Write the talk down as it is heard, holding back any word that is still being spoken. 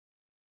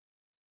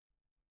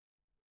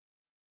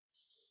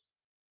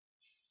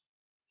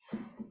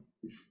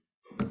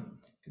Good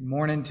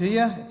morning to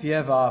you. If you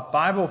have a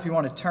Bible, if you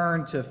want to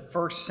turn to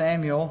 1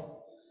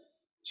 Samuel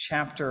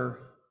chapter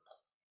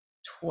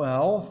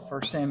 12,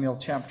 1 Samuel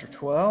chapter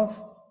 12.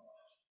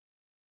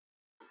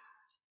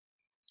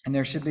 And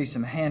there should be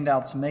some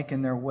handouts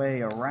making their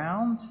way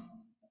around.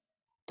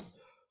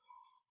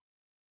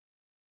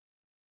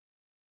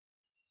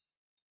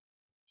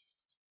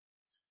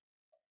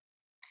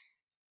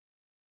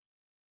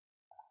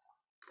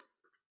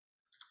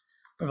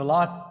 We have a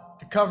lot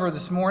to cover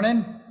this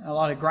morning, a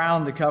lot of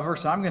ground to cover,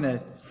 so I'm going to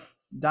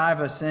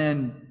dive us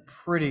in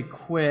pretty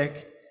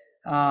quick.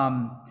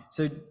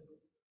 So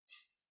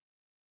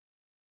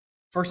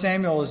 1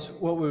 Samuel is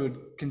what we would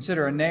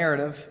consider a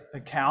narrative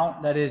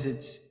account. That is,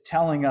 it's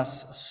telling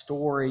us a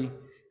story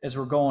as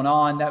we're going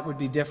on. That would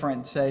be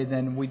different, say,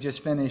 than we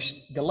just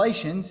finished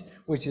Galatians,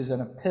 which is an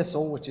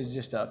epistle, which is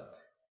just a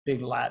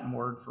big Latin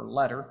word for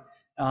letter.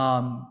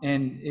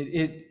 And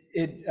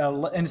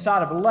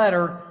inside of a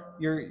letter,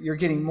 you're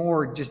getting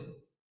more just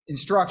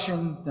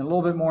instruction, then a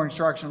little bit more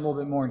instruction, a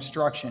little bit more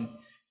instruction.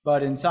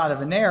 But inside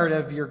of a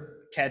narrative, you're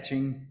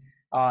catching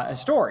a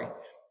story.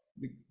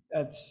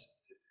 I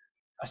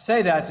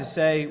say that to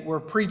say we're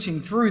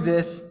preaching through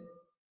this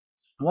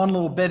one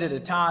little bit at a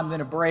time,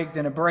 then a break,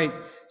 then a break.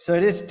 So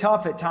it is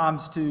tough at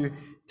times to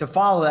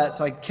follow that,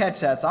 so I catch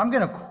that. So I'm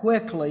going to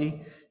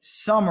quickly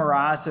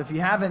summarize. So if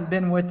you haven't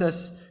been with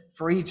us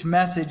for each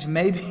message,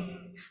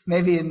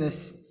 maybe in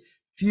this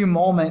few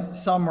moment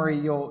summary,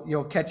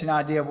 you'll catch an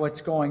idea of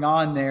what's going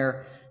on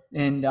there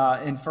in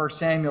 1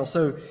 Samuel.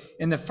 So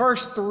in the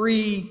first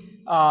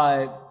three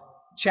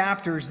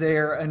chapters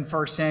there in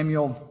 1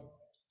 Samuel,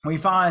 we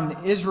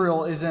find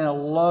Israel is in a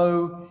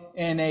low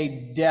and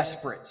a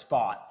desperate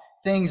spot.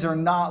 Things are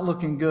not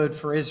looking good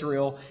for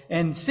Israel.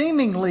 And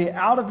seemingly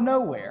out of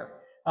nowhere,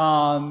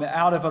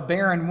 out of a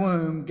barren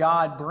womb,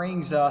 God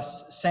brings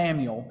us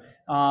Samuel.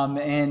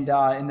 And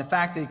the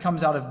fact that he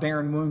comes out of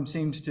barren womb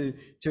seems to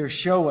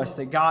show us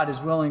that God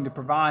is willing to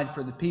provide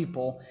for the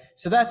people.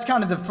 So that's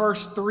kind of the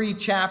first three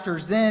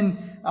chapters.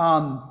 Then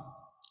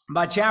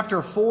by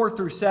chapter 4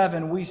 through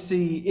 7, we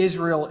see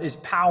Israel is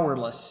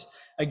powerless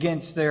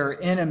against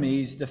their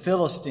enemies, the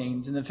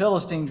Philistines. And the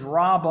Philistines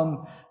rob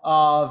them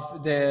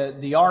of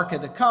the Ark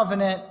of the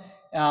Covenant.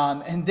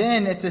 And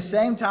then at the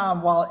same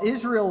time, while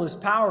Israel is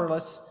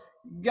powerless,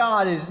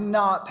 God is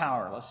not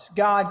powerless.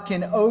 God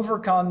can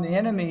overcome the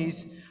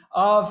enemies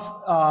of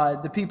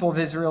the people of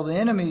Israel, the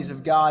enemies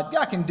of God.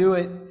 God can do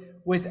it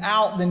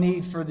without the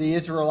need for the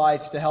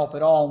Israelites to help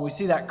at all. And we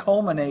see that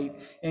culminate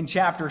in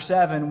chapter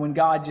 7 when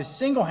God just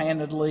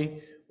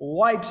single-handedly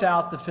wipes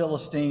out the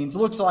Philistines.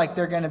 Looks like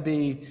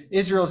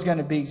Israel's going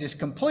to be just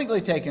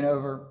completely taken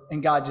over,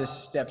 and God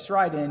just steps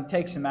right in,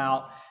 takes them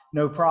out,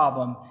 no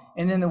problem.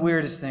 And then the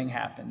weirdest thing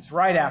happens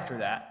right after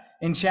that.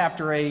 In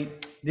chapter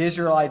 8, the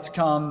Israelites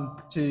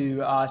come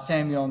to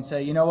Samuel and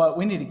say, you know what,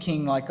 we need a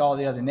king like all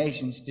the other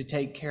nations to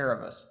take care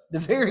of us. The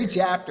very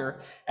chapter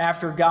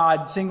after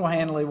God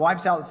single-handedly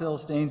wipes out the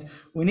Philistines,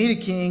 we need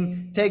a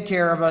king, take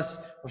care of us.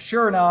 Well,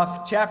 sure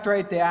enough, chapter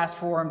 8, they ask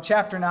for him.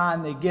 Chapter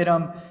 9, they get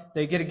him.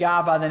 They get a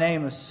guy by the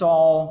name of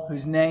Saul,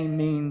 whose name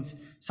means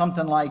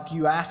something like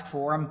you ask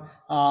for him,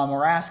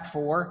 or ask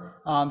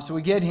for. So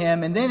we get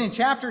him. And then in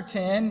chapter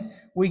 10,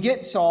 we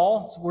get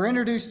Saul. So we're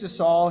introduced to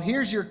Saul.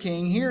 Here's your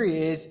king. Here he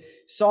is.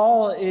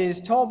 Saul is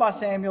told by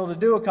Samuel to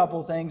do a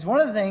couple of things. One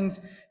of the things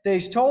that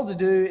he's told to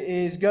do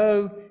is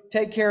go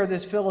take care of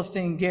this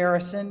Philistine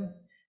garrison.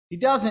 He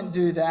doesn't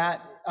do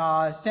that.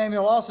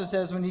 Samuel also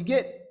says, when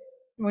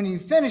you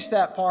finish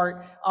that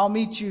part, I'll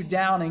meet you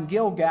down in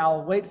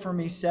Gilgal. Wait for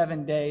me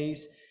 7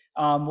 days.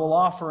 We'll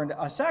offer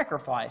a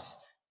sacrifice.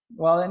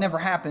 Well, that never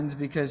happens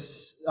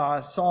because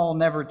Saul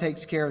never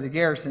takes care of the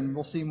garrison.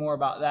 We'll see more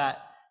about that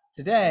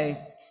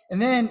today.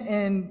 And then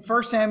in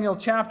 1 Samuel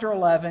chapter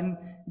 11,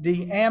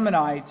 the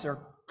Ammonites are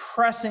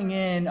pressing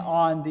in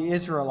on the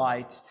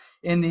Israelites.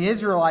 And the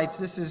Israelites,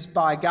 this is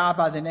by a guy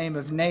by the name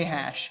of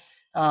Nahash.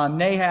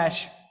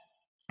 Nahash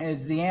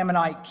is the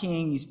Ammonite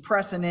king. He's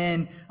pressing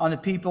in on the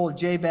people of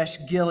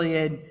Jabesh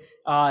Gilead.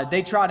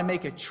 They try to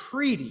make a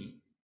treaty.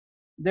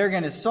 They're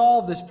going to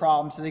solve this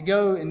problem. So they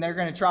go and they're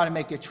going to try to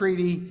make a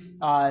treaty.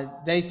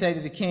 They say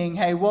to the king,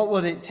 hey, what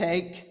would it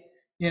take,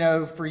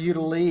 for you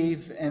to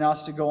leave and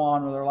us to go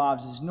on with our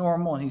lives as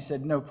normal? And he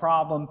said, no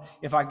problem.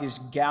 If I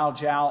just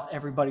gouge out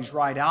everybody's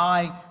right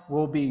eye,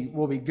 we'll be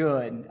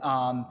good.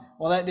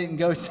 Well, that didn't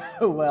go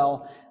so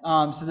well.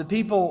 So the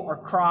people are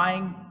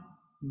crying,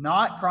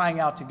 not crying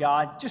out to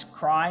God, just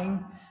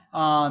crying.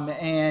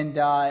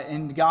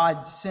 And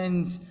God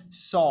sends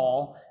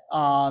Saul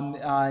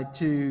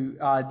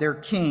to their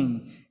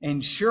king.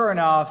 And sure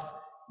enough,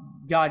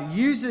 God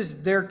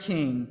uses their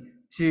king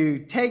to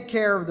take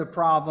care of the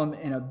problem,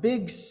 and a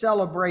big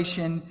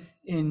celebration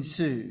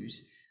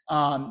ensues.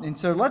 And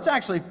so let's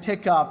actually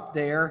pick up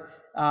there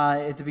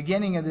at the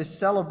beginning of this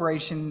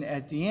celebration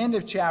at the end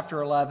of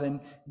chapter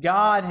 11.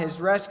 God has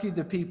rescued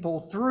the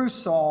people through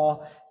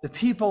Saul. The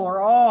people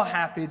are all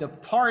happy. The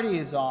party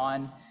is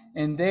on.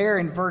 And there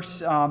in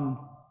verse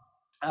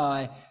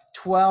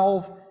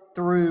 12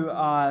 through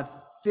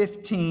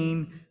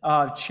 15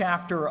 of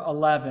chapter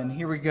 11.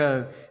 Here we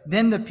go.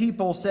 Then the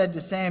people said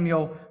to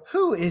Samuel,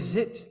 "Who is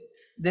it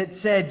that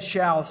said,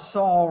 'Shall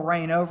Saul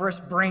reign over us?'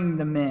 Bring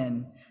the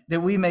men,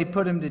 that we may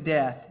put him to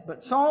death."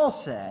 But Saul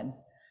said,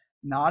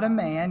 "Not a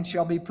man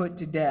shall be put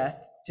to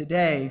death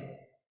today,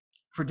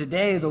 for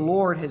today the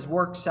Lord has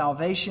worked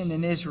salvation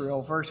in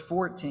Israel." Verse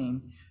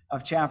 14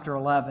 of chapter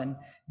 11.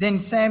 Then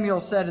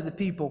Samuel said to the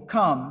people,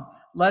 "Come,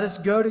 let us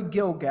go to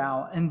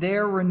Gilgal, and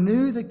there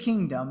renew the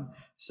kingdom."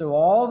 So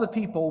all the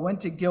people went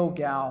to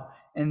Gilgal,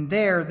 and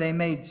there they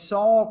made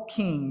Saul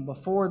king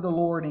before the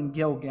Lord in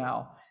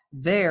Gilgal.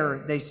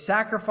 There they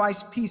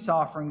sacrificed peace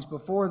offerings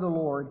before the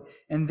Lord,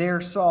 and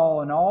there Saul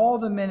and all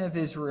the men of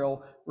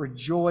Israel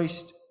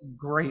rejoiced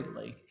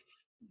greatly.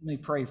 Let me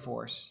pray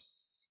for us.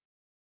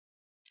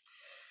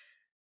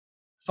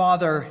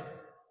 Father,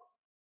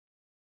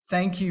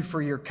 thank you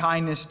for your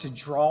kindness to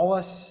draw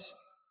us,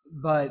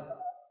 but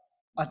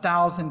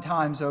 1,000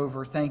 times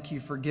over, thank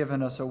you for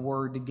giving us a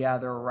word to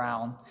gather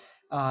around.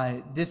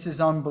 This is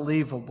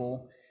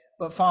unbelievable.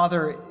 But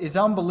Father, as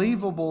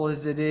unbelievable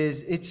as it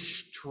is, it's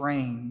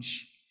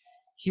strange.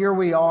 Here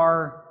we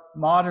are,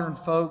 modern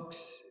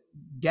folks,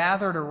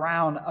 gathered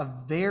around a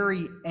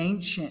very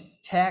ancient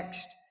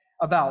text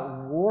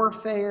about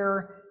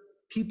warfare,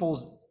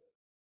 people's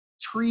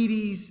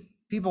treaties,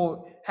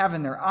 people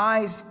having their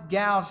eyes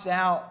gouged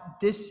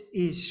out. This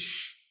is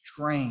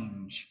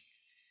strange.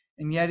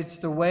 And yet it's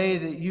the way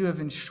that you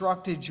have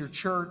instructed your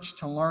church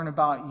to learn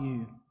about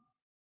you.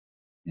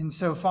 And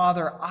so,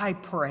 Father, I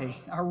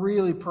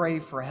really pray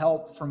for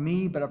help for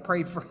me, but I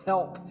pray for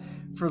help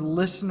for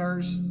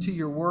listeners to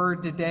your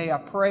word today. I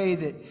pray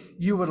that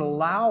you would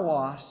allow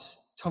us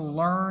to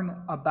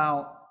learn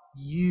about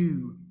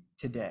you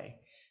today,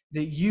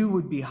 that you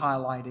would be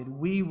highlighted.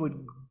 We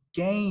would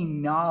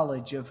gain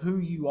knowledge of who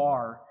you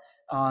are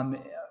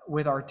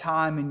with our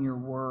time in your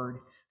word.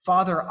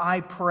 Father,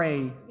 I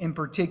pray in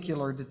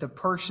particular that the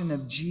person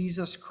of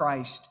Jesus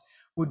Christ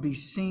would be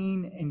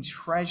seen and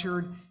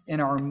treasured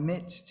in our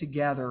midst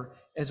together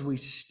as we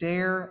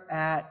stare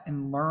at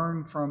and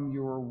learn from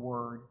your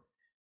word.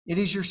 It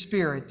is your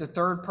Spirit, the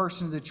third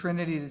person of the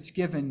Trinity, that's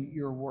given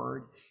your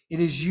word. It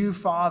is you,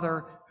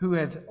 Father, who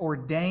have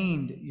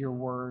ordained your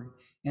word,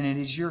 and it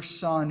is your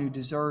Son who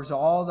deserves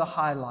all the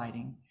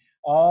highlighting,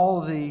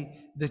 all the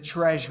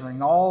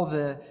treasuring, all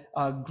the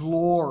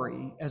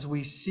glory as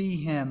we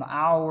see him,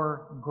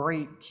 our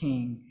great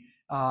King,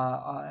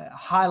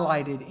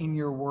 highlighted in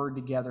your word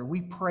together. We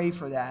pray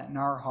for that in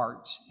our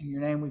hearts. In your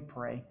name we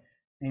pray.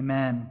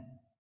 Amen.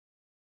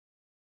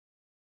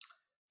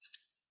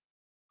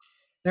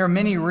 There are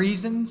many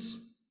reasons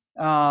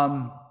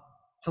to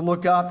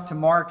look up to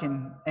Mark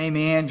and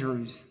Amy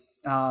Andrews.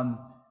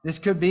 This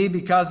could be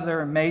because of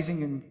their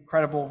amazing,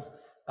 incredible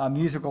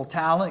musical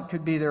talent. It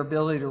could be their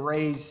ability to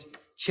raise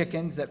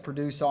chickens that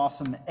produce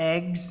awesome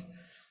eggs.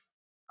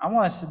 I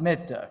want to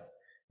submit, though,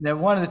 that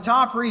one of the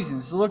top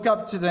reasons to look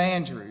up to the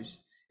Andrews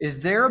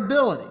is their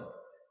ability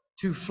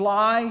to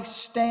fly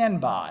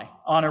standby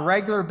on a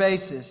regular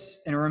basis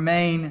and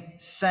remain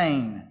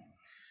sane.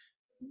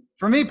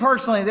 For me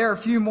personally, there are a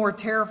few more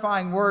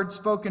terrifying words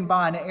spoken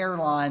by an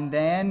airline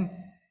than,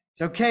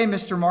 "It's okay,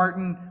 Mr.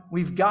 Martin,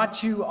 we've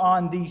got you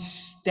on the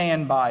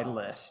standby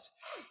list."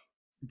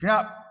 If you're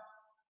not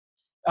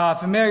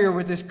familiar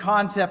with this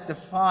concept of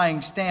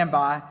flying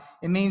standby,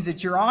 it means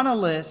that you're on a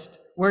list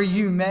where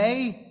you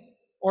may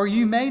or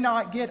you may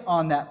not get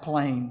on that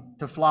plane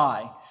to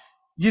fly.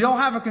 You don't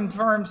have a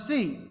confirmed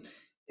seat.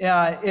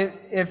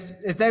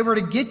 If they were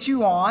to get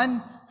you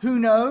on, who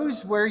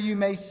knows where you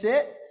may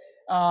sit?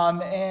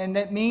 And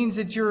that means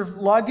that your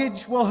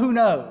luggage, well, who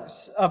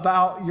knows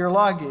about your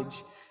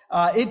luggage?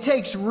 It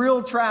takes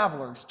real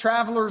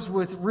travelers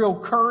with real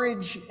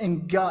courage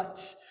and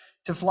guts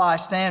to fly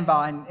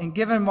standby. And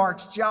given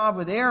Mark's job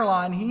with the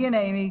airline, he and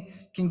Amy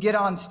can get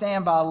on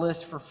standby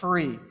lists for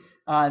free.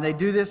 They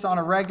do this on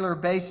a regular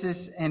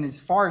basis, and as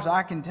far as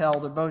I can tell,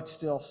 they're both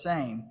still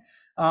sane.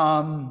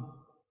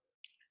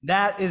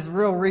 That is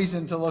real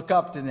reason to look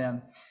up to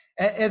them.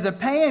 As a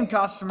paying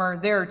customer,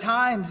 there are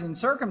times and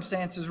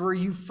circumstances where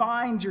you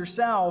find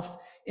yourself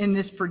in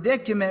this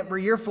predicament where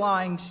you're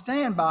flying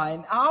standby,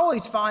 and I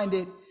always find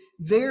it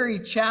very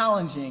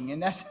challenging,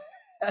 and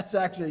that's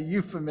actually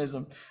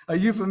a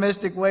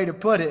euphemistic way to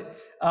put it,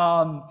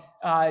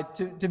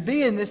 to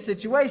be in this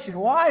situation.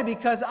 Why?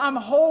 Because I'm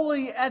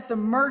wholly at the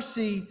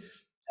mercy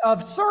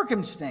of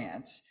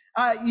circumstance.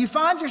 You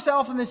find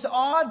yourself in this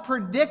odd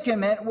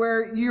predicament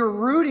where you're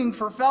rooting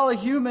for fellow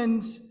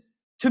humans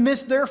to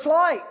miss their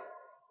flight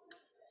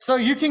so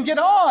you can get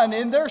on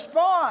in their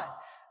spot.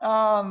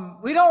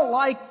 We don't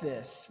like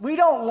this. We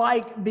don't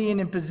like being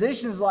in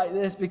positions like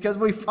this because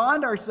we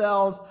find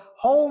ourselves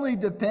wholly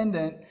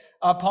dependent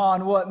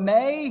upon what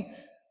may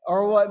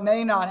or what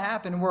may not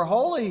happen. We're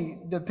wholly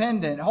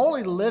dependent,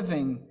 wholly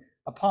living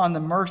upon the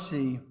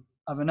mercy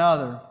of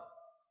another.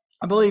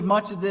 I believe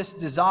much of this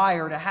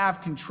desire to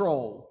have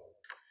control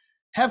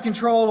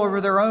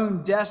over their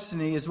own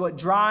destiny is what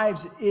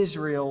drives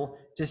Israel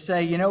to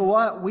say, you know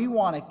what, we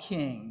want a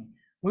king.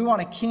 We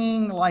want a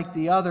king like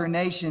the other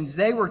nations.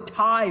 They were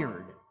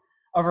tired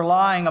of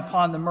relying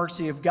upon the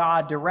mercy of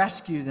God to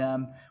rescue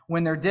them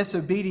when their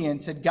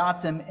disobedience had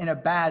got them in a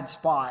bad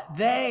spot.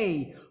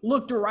 They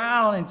looked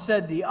around and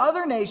said, the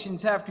other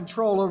nations have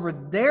control over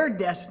their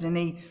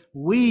destiny.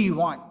 We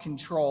want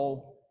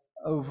control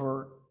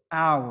over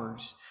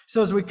ours.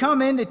 So as we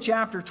come into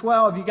chapter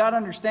 12, you got to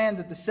understand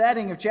that the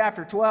setting of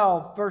chapter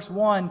 12, verse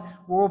 1,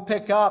 where we'll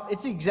pick up,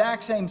 it's the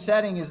exact same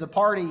setting as the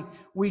party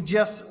we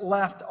just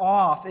left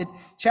off.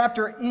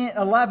 Chapter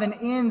 11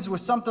 ends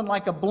with something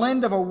like a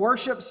blend of a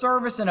worship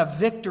service and a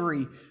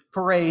victory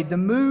parade. The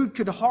mood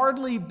could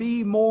hardly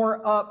be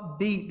more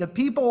upbeat. The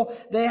people,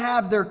 they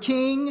have their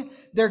king.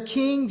 Their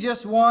king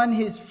just won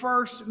his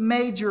first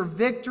major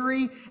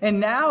victory, and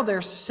now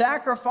they're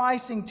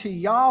sacrificing to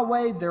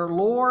Yahweh, their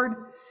Lord.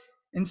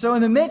 And so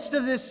in the midst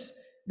of this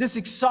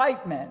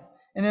excitement,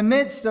 in the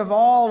midst of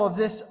all of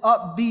this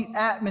upbeat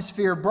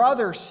atmosphere,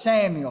 Brother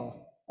Samuel,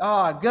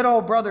 good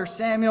old Brother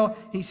Samuel,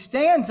 he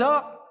stands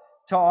up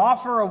to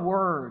offer a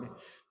word.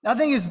 I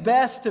think it's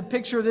best to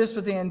picture this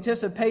with the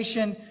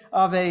anticipation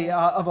of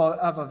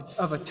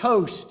a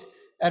toast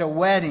at a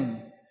wedding.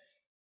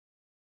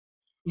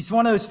 It's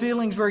one of those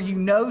feelings where you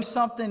know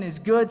something is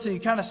good, so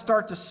you kind of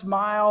start to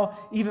smile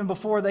even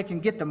before they can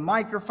get the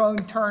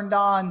microphone turned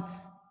on.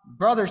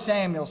 Brother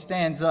Samuel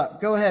stands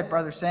up. Go ahead,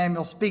 Brother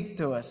Samuel, speak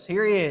to us.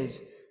 Here he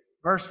is,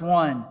 verse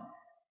 1.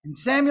 And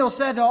Samuel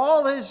said to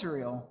all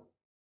Israel,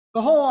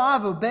 behold,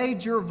 I've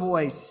obeyed your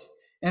voice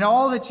and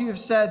all that you have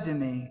said to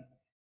me,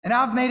 and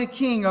I've made a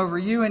king over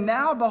you, and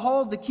now,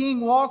 behold, the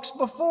king walks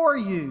before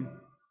you,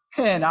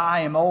 and I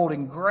am old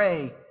and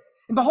gray,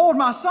 and behold,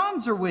 my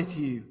sons are with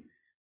you.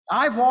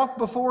 I've walked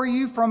before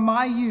you from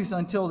my youth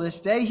until this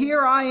day.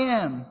 Here I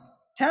am.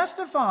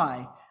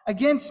 Testify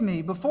against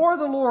me before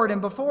the Lord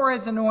and before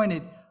his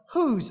anointed.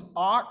 Whose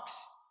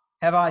ox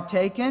have I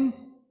taken?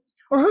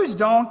 Or whose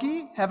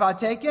donkey have I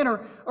taken? Or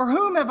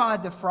whom have I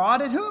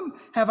defrauded? Whom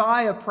have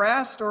I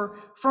oppressed? Or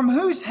from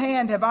whose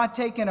hand have I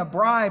taken a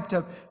bribe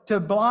to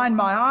blind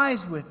my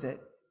eyes with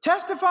it?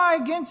 Testify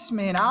against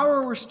me, and I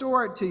will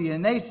restore it to you.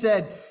 And they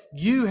said,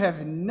 you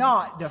have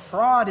not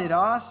defrauded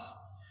us,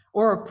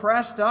 or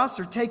oppressed us,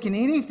 or taken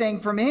anything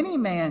from any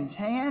man's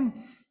hand.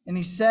 And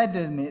he said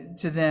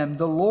to them,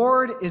 the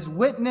Lord is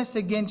witness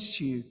against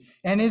you,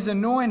 and his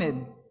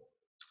anointed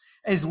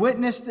is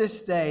witness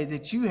this day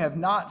that you have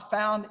not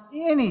found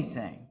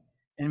anything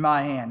in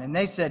my hand. And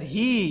they said,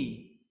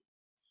 he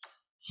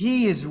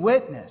is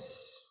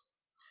witness.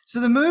 So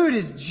the mood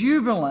is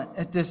jubilant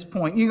at this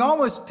point. You can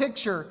almost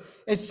picture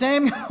as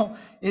Samuel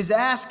is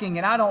asking,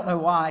 and I don't know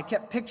why, I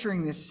kept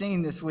picturing this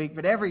scene this week,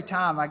 but every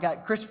time I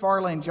got Chris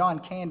Farley and John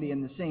Candy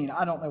in the scene.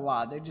 I don't know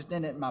why, they're just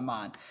in it in my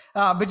mind.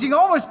 But you can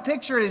almost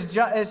picture it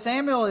as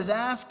Samuel is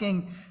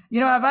asking,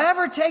 have I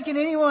ever taken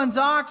anyone's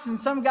ox? And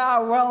some guy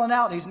welling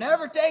out, he's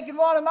never taken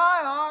one of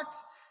my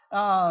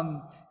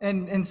ox.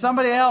 And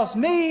somebody else,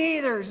 me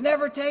either, has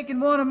never taken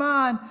one of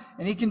mine.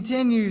 And he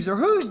continues, or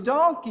whose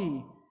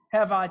donkey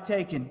have I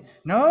taken?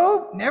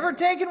 No, never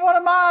taken one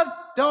of my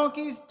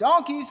donkeys.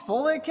 Donkeys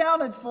fully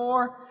accounted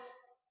for.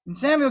 And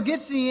Samuel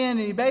gets to the end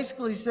and he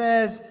basically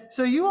says,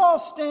 so you all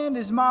stand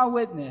as my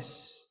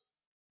witness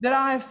that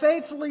I have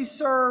faithfully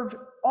served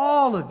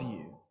all of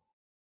you.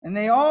 And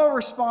they all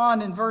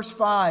respond in verse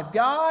 5,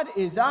 God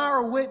is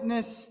our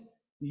witness,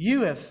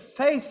 you have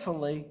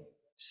faithfully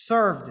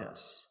served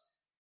us.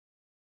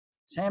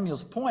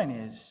 Samuel's point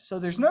is, so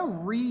there's no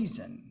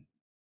reason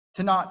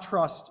to not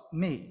trust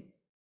me.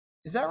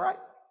 Is that right?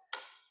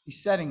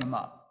 He's setting him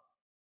up.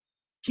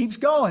 Keeps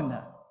going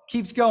though.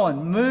 Keeps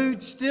going.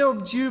 Mood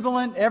still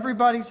jubilant.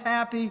 Everybody's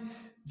happy.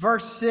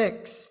 Verse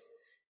 6.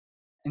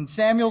 And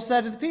Samuel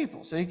said to the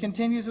people, so he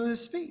continues with his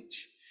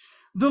speech,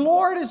 the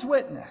Lord is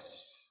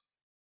witness,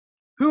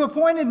 who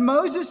appointed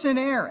Moses and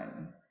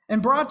Aaron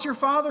and brought your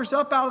fathers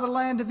up out of the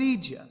land of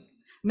Egypt.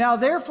 Now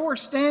therefore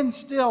stand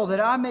still, that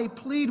I may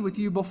plead with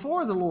you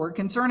before the Lord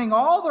concerning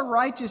all the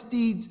righteous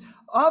deeds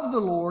of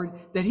the Lord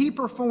that he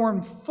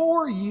performed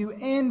for you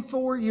and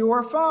for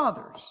your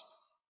fathers.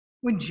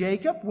 When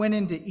Jacob went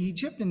into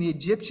Egypt and the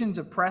Egyptians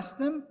oppressed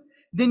them,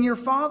 then your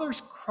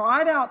fathers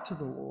cried out to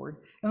the Lord,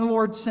 and the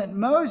Lord sent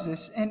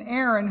Moses and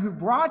Aaron, who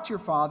brought your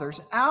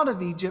fathers out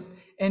of Egypt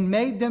and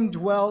made them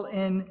dwell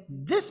in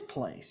this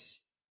place.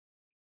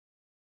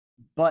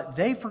 But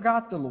they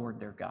forgot the Lord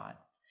their God.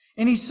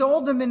 And he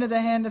sold them into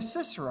the hand of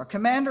Sisera,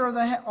 commander of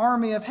the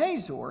army of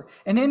Hazor,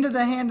 and into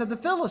the hand of the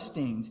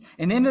Philistines,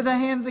 and into the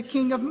hand of the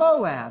king of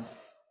Moab.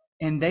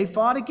 And they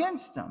fought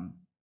against them.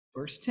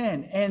 Verse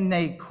 10, and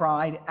they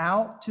cried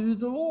out to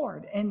the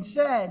Lord and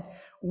said,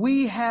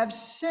 we have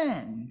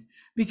sinned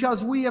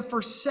because we have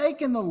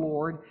forsaken the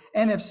Lord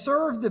and have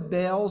served the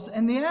Baals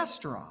and the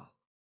Ashtaroth.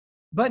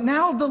 But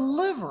now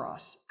deliver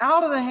us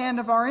out of the hand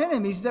of our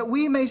enemies, that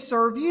we may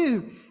serve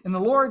you. And the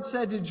Lord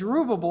said to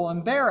Jerubbaal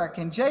and Barak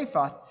and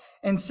Japheth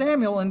and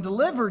Samuel, and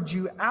delivered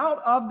you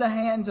out of the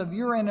hands of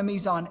your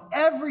enemies on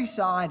every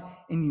side,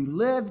 and you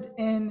lived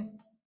in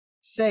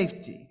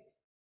safety.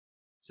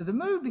 So the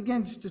mood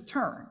begins to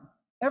turn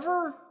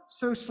ever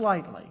so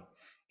slightly.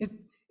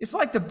 It's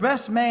like the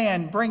best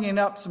man bringing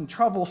up some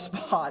trouble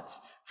spots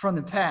from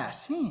the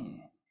past.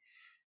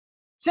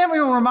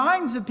 Samuel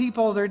reminds the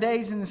people of their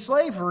days in the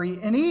slavery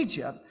in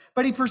Egypt,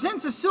 but he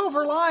presents a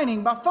silver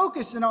lining by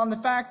focusing on the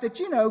fact that,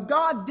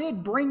 God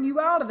did bring you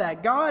out of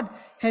that. God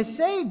has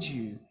saved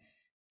you.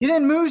 He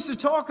then moves to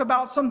talk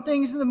about some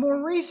things in the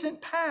more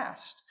recent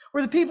past,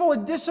 where the people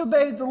had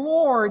disobeyed the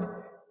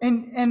Lord,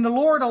 and the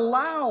Lord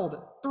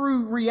allowed,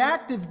 through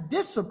reactive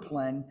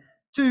discipline,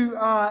 to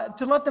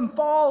let them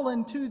fall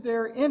into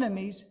their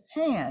enemies'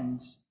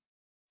 hands.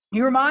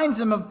 He reminds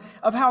them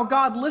of how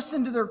God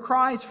listened to their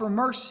cries for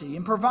mercy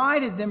and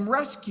provided them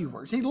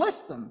rescuers. He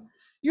lists them.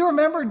 You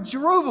remember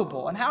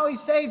Jerubbaal and how he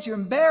saved you,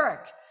 and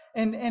Barak,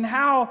 and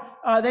how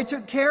they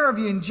took care of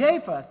you, in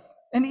Japheth.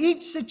 In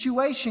each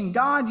situation,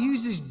 God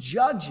uses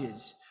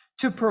judges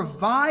to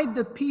provide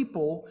the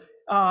people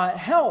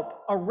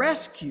help, a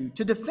rescue,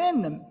 to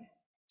defend them.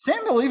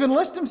 Samuel even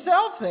lists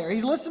himself there.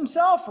 He lists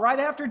himself right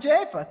after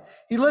Japheth.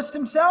 He lists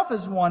himself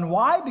as one.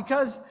 Why?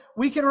 Because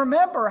we can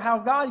remember how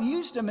God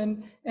used him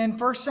in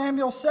 1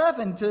 Samuel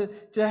 7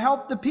 to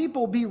help the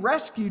people be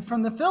rescued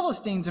from the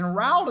Philistines and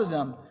routed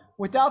them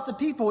without the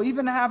people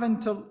even having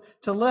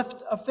to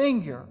lift a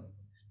finger.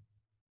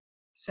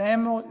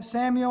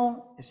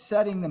 Samuel is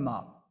setting them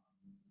up.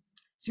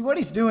 See, what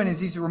he's doing is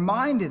he's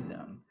reminded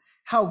them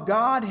how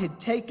God had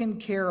taken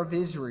care of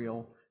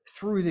Israel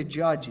through the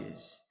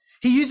judges.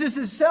 He uses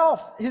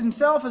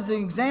himself as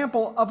an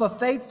example of a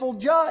faithful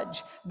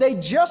judge. They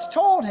just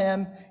told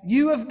him,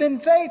 you have been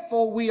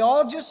faithful. We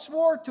all just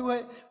swore to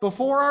it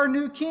before our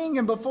new king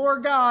and before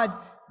God.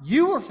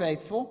 You were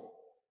faithful.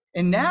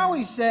 And now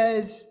he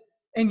says,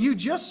 and you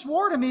just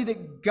swore to me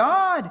that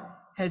God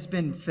has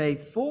been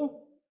faithful.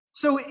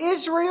 So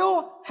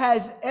Israel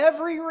has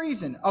every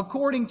reason,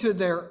 according to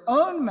their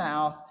own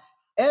mouth,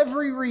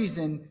 every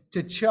reason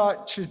to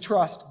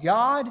trust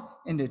God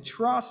and to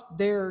trust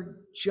their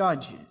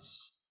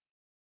judges.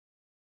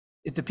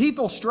 If the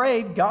people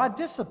strayed, God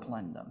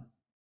disciplined them.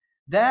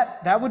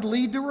 That would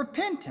lead to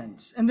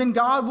repentance, and then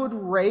God would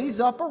raise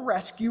up a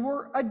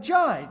rescuer, a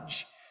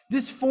judge.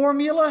 This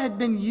formula had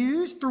been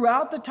used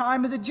throughout the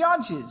time of the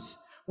judges.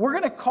 We're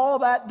going to call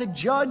that the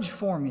judge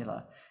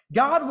formula.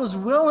 God was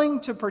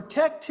willing to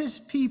protect his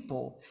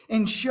people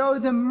and show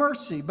them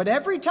mercy, but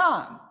every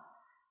time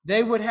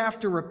they would have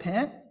to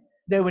repent,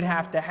 they would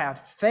have to have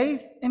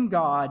faith in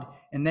God,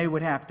 and they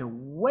would have to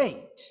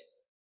wait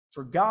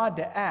for God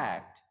to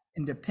act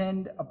and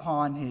depend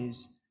upon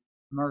his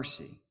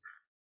mercy.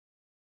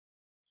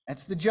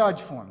 That's the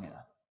judge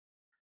formula.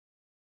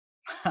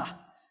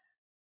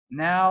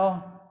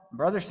 Now,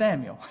 Brother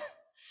Samuel,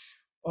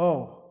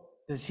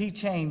 does he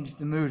change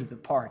the mood of the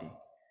party?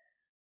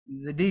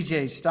 The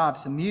DJ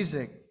stops the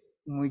music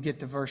when we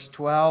get to verse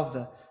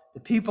 12. The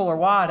people are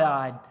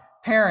wide-eyed.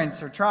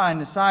 Parents are trying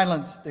to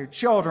silence their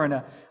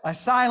children. A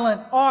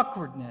silent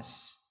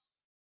awkwardness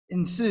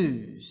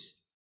ensues.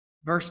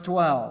 Verse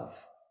 12.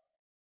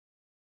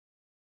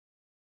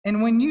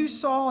 And when you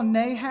saw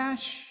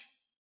Nahash,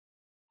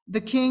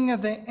 the king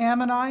of the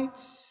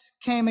Ammonites,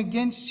 came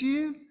against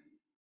you,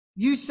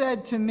 you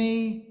said to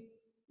me,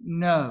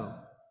 no.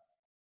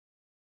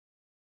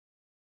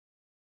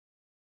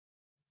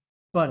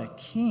 But a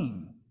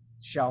king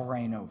shall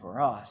reign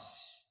over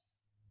us,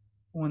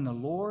 when the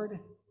Lord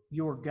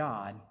your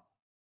God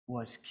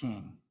was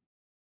king.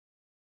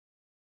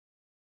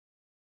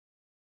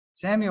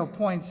 Samuel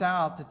points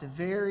out that the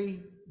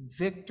very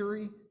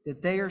victory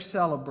that they are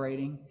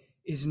celebrating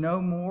is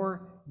no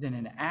more than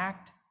an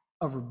act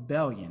of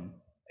rebellion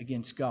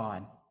against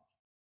God.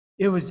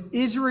 It was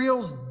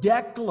Israel's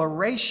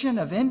declaration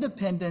of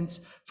independence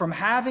from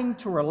having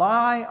to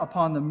rely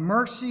upon the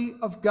mercy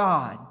of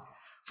God.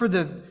 For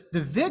the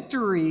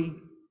victory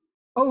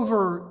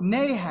over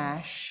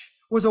Nahash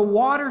was a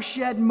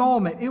watershed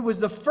moment. It was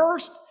the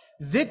first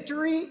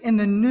victory in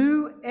the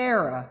new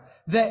era.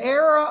 The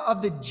era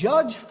of the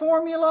judge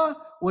formula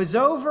was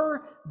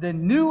over. The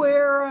new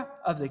era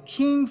of the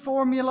king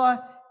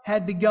formula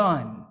had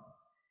begun.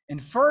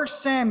 And 1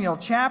 Samuel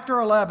chapter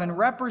 11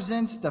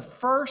 represents the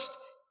first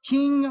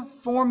king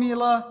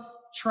formula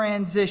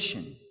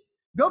transition.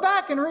 Go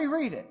back and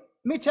reread it.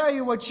 Let me tell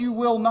you what you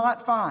will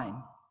not find.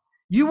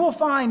 You will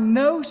find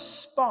no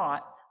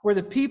spot where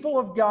the people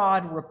of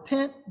God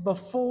repent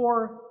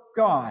before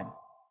God.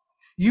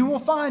 You will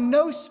find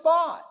no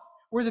spot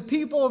where the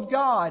people of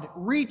God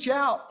reach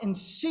out and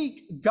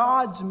seek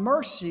God's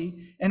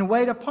mercy and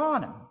wait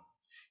upon him.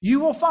 You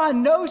will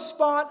find no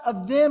spot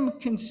of them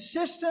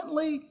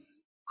consistently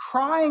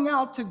crying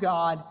out to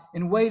God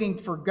and waiting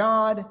for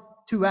God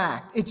to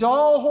act. It's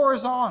all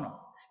horizontal.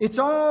 It's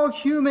all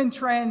human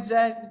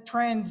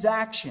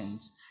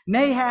transactions.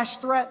 Nahash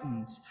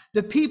threatens.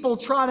 The people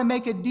try to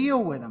make a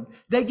deal with him.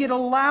 They get a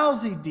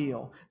lousy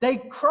deal. They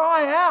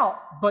cry out,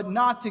 but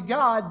not to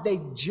God. They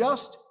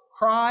just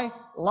cry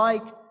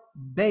like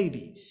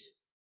babies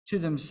to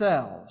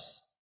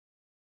themselves.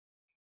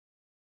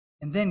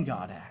 And then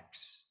God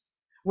acts.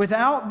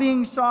 Without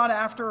being sought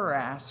after or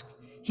asked,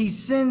 he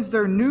sends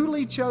their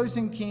newly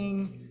chosen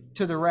king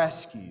to the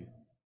rescue.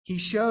 He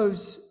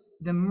shows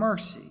the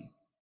mercy.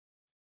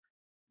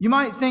 You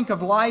might think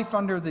of life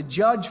under the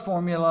judge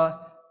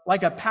formula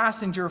like a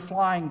passenger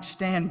flying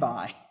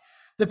standby.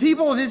 The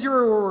people of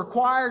Israel were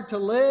required to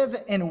live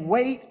and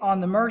wait on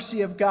the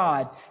mercy of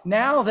God.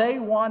 Now they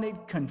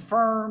wanted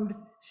confirmed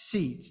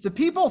seats. The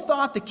people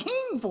thought the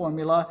king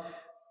formula,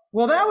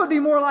 well, that would be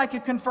more like a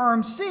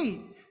confirmed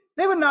seat.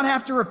 They would not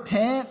have to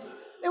repent.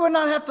 They would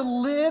not have to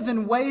live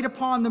and wait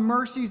upon the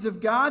mercies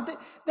of God.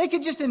 They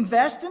could just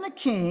invest in a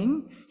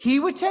king. He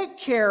would take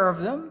care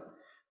of them.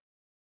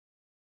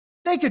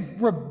 They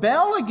could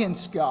rebel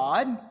against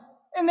God,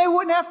 and they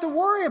wouldn't have to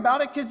worry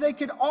about it because they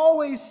could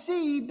always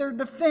see their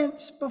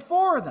defense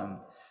before them.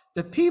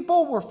 The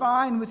people were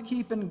fine with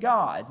keeping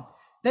God.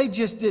 They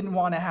just didn't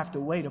want to have to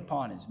wait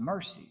upon his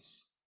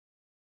mercies.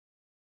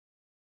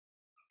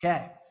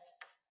 Okay.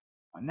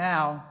 Well,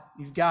 now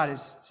you've got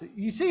his, so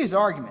you see his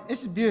argument.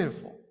 This is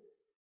beautiful.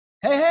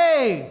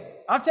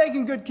 Hey, I've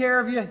taken good care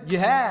of you. You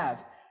have.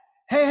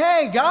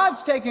 Hey,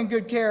 God's taken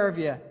good care of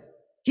you.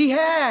 He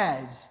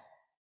has.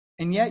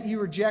 And yet you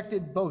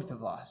rejected both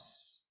of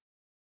us.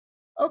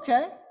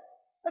 Okay,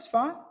 that's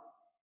fine.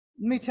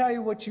 Let me tell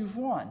you what you've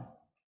won.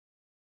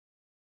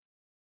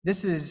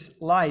 This is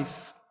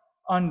life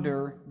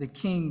under the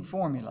king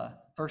formula,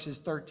 verses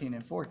 13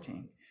 and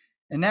 14.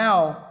 And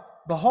now,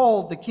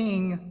 behold the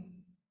king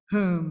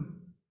whom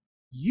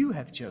you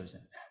have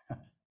chosen,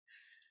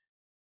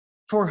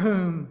 for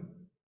whom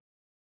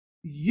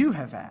you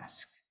have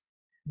asked.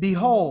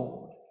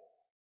 Behold,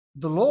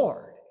 the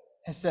Lord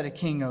has set a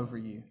king over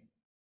you.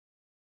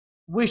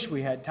 Wish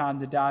we had time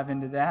to dive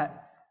into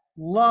that.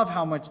 Love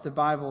how much the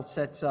Bible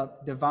sets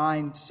up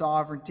divine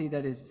sovereignty,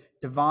 that is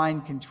divine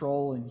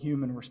control and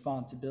human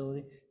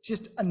responsibility. It's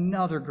just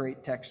another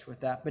great text with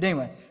that. But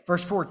anyway,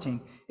 verse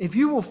 14, if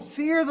you will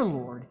fear the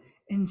Lord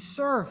and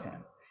serve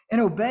him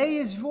and obey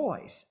his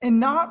voice and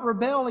not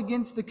rebel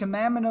against the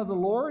commandment of the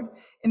Lord,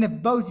 and if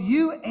both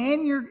you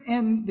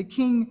and the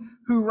king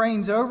who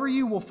reigns over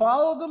you will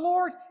follow the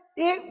Lord,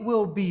 it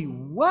will be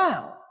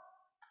well.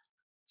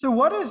 So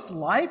what does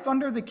life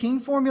under the king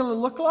formula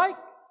look like?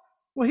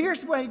 Well,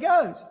 here's the way it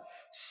goes.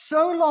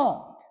 So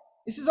long,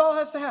 this is all that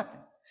has to happen.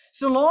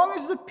 So long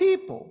as the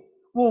people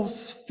will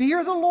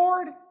fear the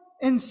Lord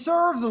and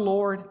serve the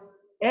Lord,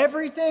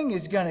 everything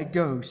is going to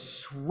go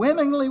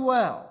swimmingly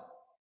well.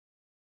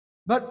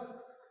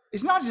 But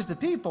it's not just the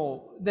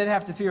people that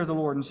have to fear the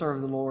Lord and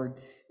serve the Lord.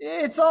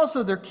 It's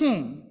also their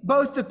king.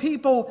 Both the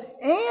people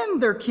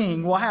and their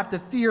king will have to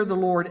fear the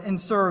Lord and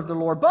serve the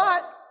Lord.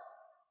 But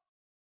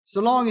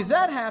so long as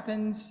that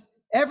happens,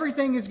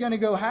 everything is going to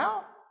go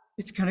how?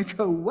 It's going to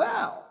go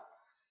well.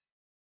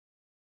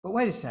 But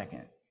wait a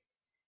second.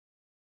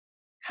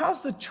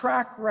 How's the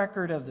track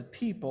record of the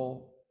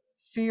people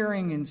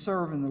fearing and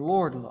serving the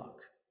Lord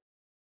look?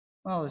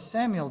 Well, as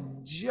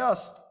Samuel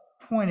just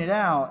pointed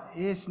out,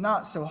 it's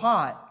not so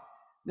hot.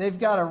 They've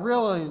got a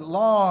really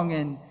long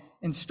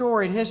and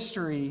storied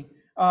history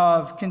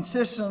of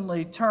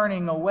consistently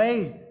turning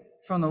away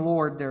from the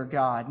Lord their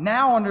God.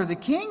 Now, under the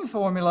king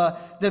formula,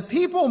 the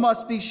people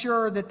must be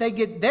sure that they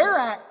get their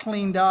act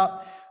cleaned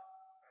up.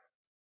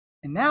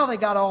 And now they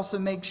got to also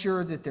make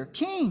sure that their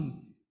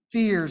king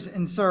fears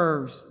and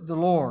serves the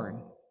Lord.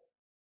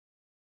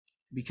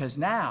 Because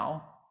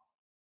now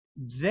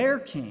their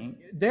king,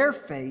 their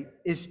fate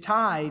is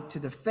tied to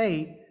the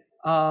fate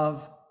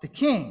of the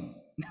king.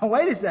 Now,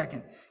 wait a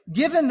second.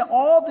 Given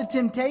all the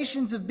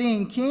temptations of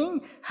being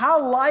king,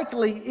 how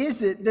likely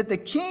is it that the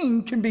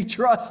king can be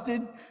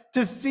trusted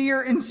to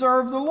fear and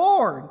serve the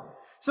Lord?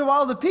 So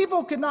while the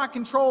people could not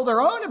control their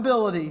own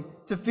ability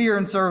to fear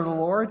and serve the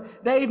Lord,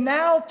 they've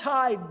now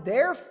tied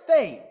their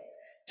fate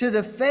to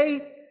the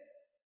fate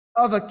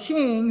of a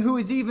king who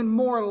is even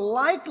more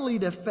likely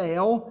to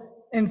fail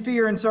in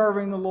fear and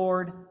serving the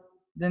Lord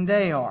than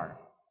they are.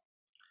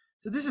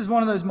 So this is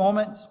one of those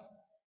moments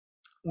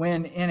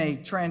when in a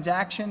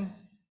transaction,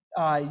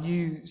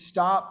 you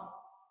stop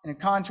in a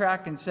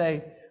contract and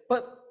say,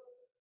 but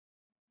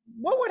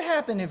what would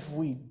happen if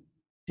we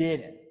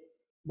didn't,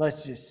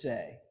 let's just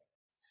say,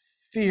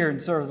 fear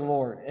and serve the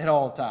Lord at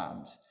all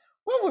times?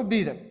 What would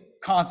be the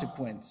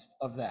consequence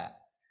of that?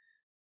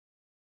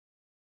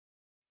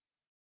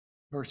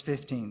 Verse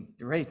 15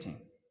 through 18.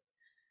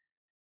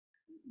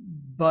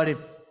 But if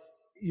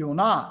you will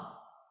not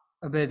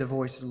obey the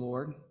voice of the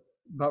Lord,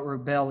 but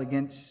rebel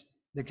against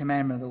the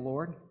commandment of the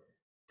Lord,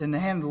 then the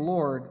hand of the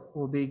Lord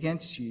will be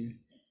against you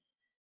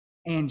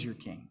and your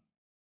king.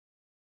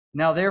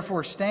 Now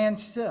therefore stand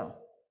still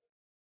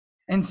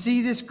and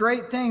see this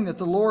great thing that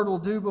the Lord will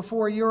do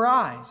before your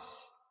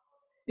eyes.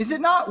 Is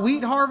it not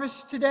wheat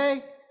harvest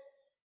today?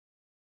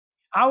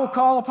 I will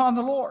call upon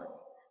the Lord,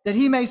 that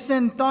he may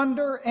send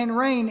thunder and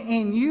rain,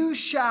 and you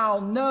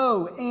shall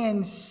know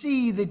and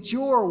see that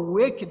your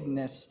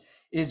wickedness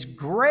is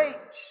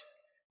great,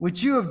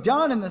 which you have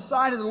done in the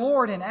sight of the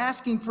Lord in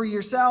asking for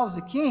yourselves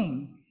a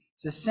king.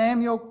 So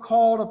Samuel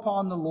called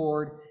upon the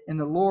Lord, and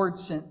the Lord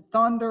sent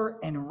thunder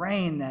and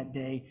rain that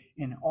day,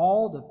 and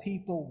all the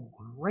people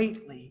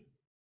greatly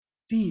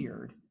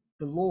feared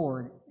the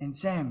Lord and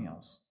Samuel.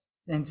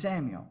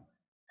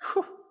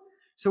 Whew.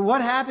 So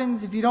what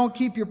happens if you don't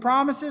keep your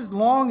promises?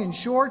 Long and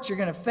short, you're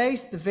going to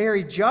face the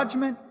very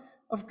judgment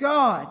of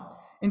God.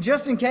 And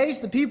just in case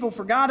the people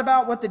forgot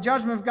about what the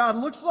judgment of God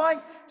looks like,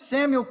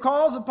 Samuel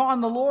calls upon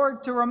the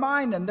Lord to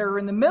remind them. They're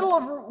in the middle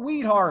of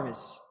wheat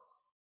harvest.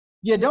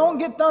 You don't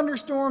get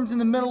thunderstorms in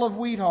the middle of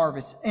wheat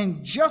harvest.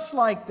 And just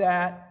like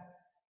that,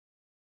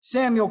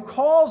 Samuel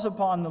calls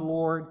upon the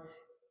Lord,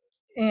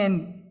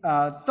 and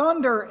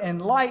thunder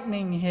and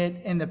lightning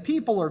hit, and the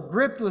people are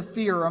gripped with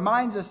fear. It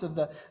reminds us of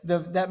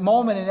that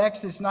moment in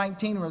Exodus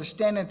 19 where they're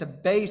standing at the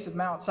base of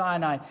Mount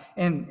Sinai,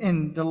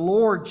 and the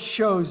Lord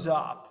shows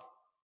up.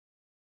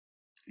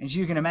 As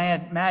you can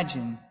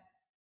imagine,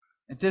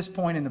 at this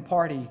point in the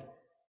party,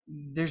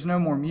 there's no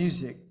more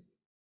music.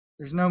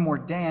 There's no more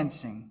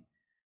dancing.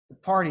 The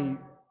party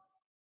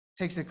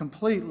takes a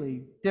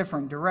completely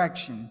different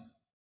direction.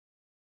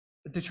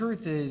 But the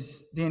truth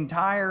is, the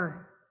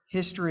entire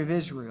history of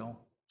Israel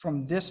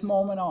from this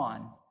moment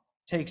on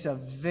takes a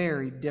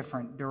very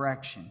different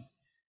direction.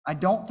 I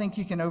don't think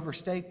you can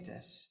overstate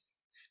this.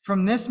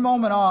 From this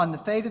moment on, the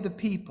fate of the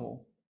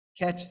people,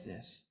 catch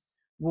this,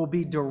 will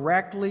be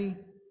directly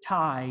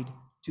tied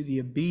to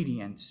the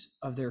obedience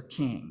of their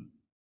king.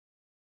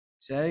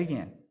 Say it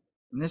again.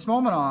 From this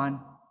moment on,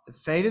 the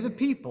fate of the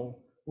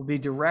people will be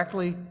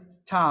directly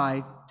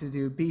tied to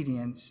the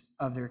obedience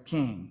of their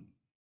king.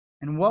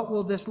 And what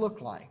will this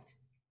look like?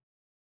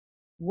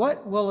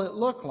 What will it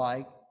look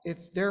like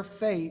if their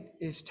fate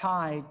is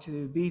tied to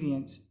the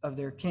obedience of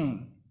their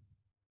king?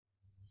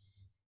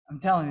 I'm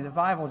telling you, the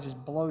Bible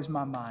just blows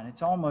my mind.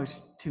 It's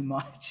almost too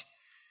much.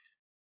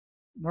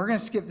 We're going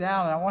to skip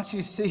down, and I want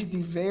you to see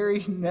the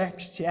very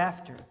next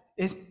chapter.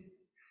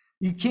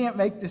 You can't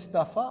make this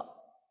stuff up.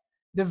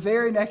 The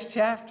very next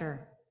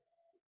chapter,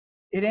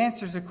 it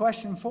answers a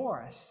question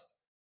for us.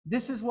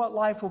 This is what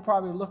life will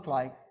probably look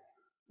like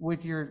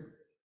with your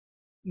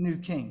new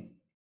king.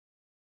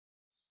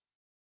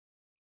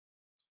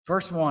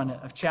 Verse 1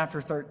 of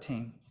chapter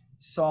 13.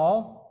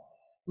 Saul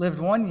lived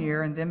 1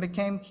 year and then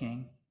became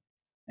king,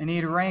 and he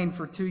had reigned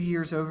for 2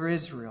 years over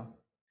Israel.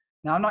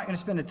 Now, I'm not going to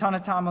spend a ton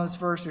of time on this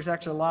verse. There's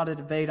actually a lot of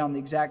debate on the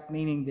exact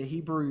meaning. The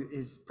Hebrew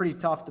is pretty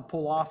tough to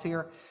pull off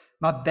here.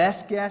 My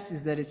best guess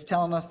is that it's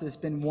telling us that it's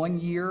been 1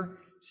 year,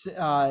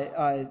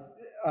 telling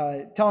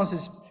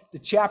us the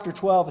chapter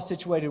 12 is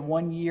situated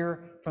 1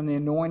 year from the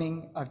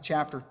anointing of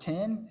chapter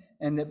 10,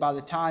 and that by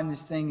the time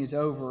this thing is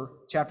over,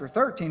 chapter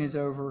 13 is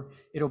over,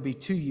 it'll be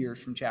 2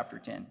 years from chapter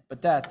 10.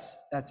 But that's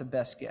a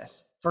best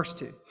guess. Verse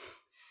 2.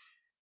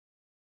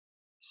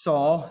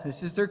 Saul,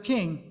 this is their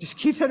king. Just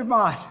keep it in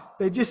mind.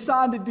 They just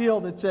signed a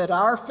deal that said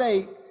our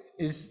fate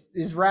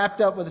is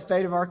wrapped up with the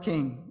fate of our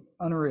king.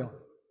 Unreal.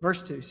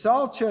 Verse 2.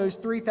 Saul chose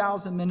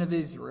 3,000 men of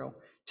Israel.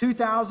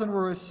 2,000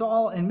 were with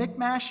Saul in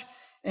Michmash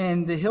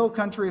and the hill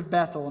country of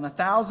Bethel, and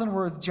 1,000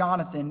 were with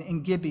Jonathan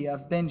in Gibeah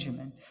of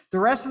Benjamin. The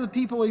rest of the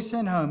people he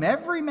sent home,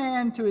 every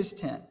man to his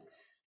tent.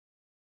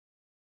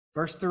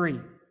 Verse 3.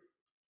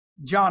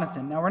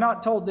 Jonathan. Now, we're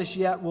not told this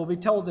yet. We'll be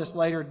told this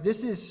later.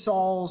 This is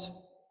Saul's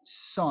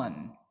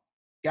son.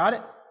 Got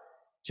it?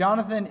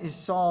 Jonathan is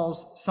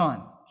Saul's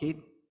son.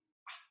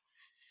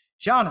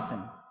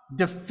 Jonathan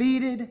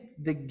defeated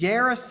the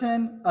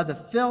garrison of the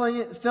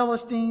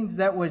Philistines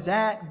that was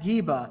at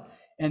Gibeah,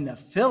 and the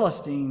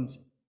Philistines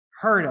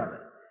heard of it.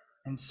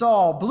 And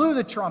Saul blew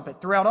the trumpet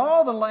throughout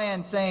all the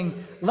land,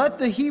 saying, "Let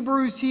the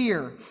Hebrews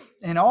hear."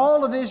 And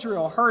all of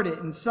Israel heard it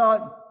and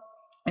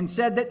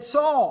said that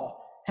Saul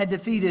had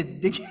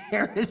defeated the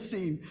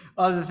garrison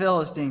of the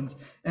Philistines,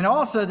 and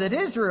also that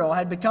Israel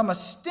had become a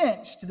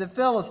stench to the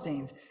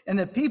Philistines, and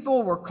the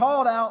people were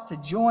called out to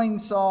join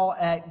Saul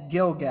at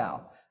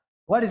Gilgal.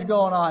 What is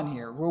going on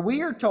here? Well,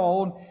 we are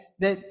told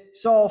that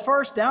Saul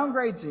first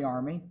downgrades the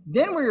army.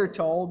 Then we are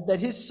told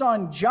that his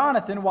son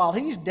Jonathan, while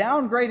he's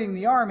downgrading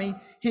the army,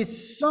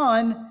 his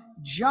son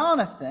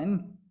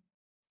Jonathan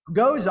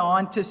goes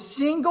on to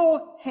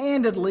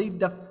single-handedly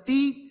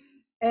defeat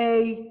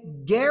a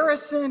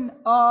garrison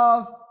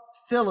of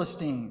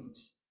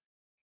Philistines.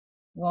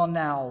 Well,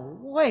 now,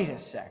 wait a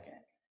second.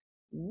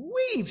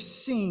 We've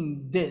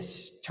seen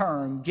this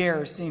term,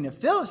 garrison of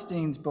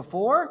Philistines,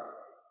 before.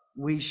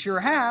 We sure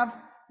have.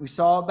 We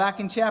saw it back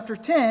in chapter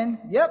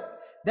 10. Yep,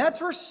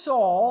 that's where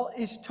Saul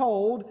is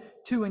told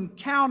to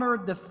encounter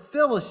the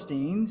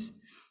Philistines,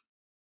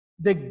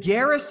 the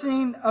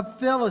garrison of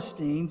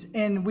Philistines,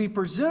 and we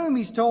presume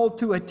he's told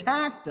to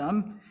attack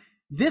them.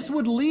 This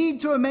would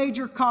lead to a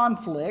major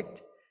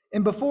conflict,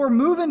 and before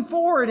moving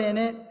forward in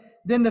it,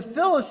 then the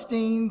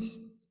Philistines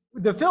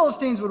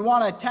would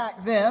want to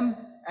attack them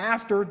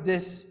after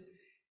this.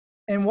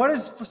 And what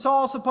is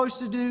Saul supposed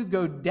to do?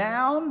 Go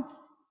down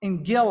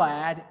in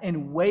Gilead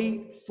and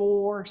wait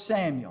for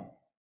Samuel.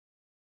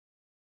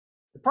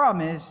 The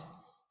problem is,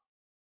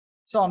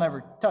 Saul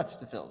never touched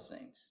the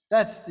Philistines.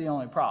 That's the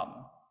only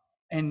problem.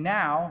 And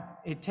now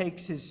it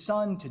takes his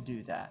son to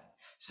do that.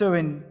 So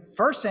in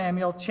 1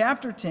 Samuel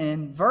chapter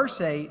 10,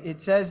 verse 8,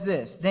 it says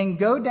this, "Then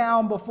go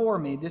down before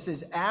me." This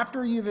is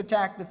after you've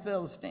attacked the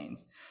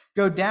Philistines.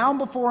 "Go down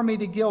before me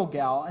to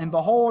Gilgal, and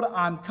behold,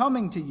 I'm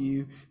coming to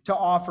you to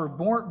offer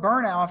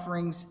burnt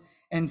offerings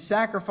and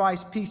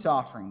sacrifice peace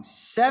offerings.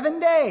 7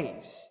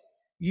 days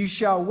you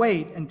shall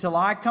wait until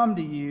I come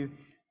to you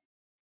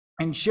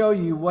and show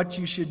you what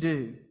you should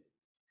do.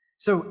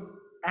 So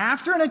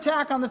after an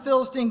attack on the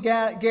Philistine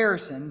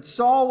garrison,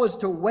 Saul was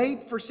to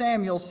wait for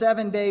Samuel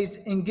 7 days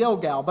in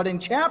Gilgal. But in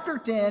chapter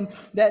 10,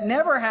 that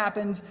never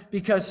happens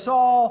because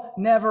Saul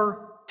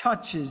never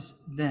touches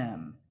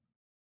them.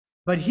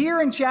 But here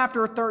in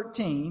chapter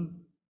 13,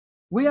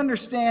 we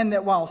understand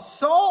that while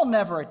Saul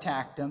never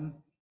attacked him,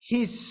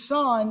 his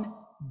son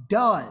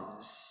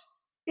does.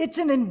 It's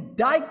an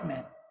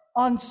indictment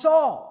on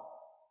Saul.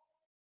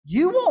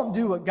 You won't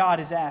do what God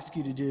has asked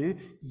you to do.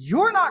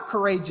 You're not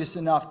courageous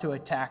enough to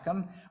attack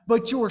him,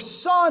 but your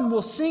son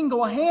will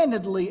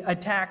single-handedly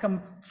attack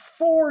him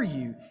for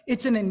you.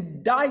 It's an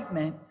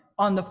indictment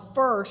on the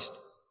first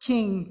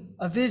king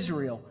of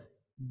Israel.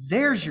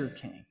 There's your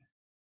king.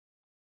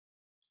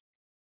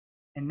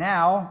 And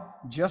now,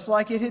 just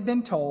like it had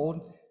been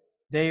told,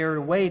 they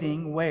are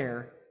waiting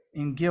where?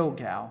 In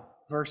Gilgal,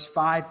 verse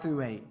 5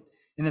 through 8.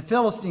 And the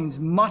Philistines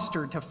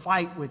mustered to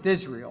fight with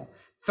Israel,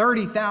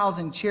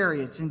 30,000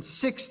 chariots and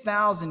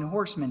 6,000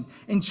 horsemen,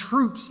 and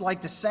troops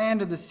like the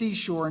sand of the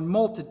seashore in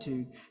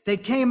multitude. They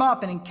came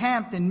up and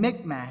encamped in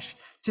Michmash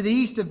to the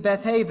east of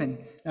Bethaven.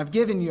 And I've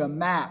given you a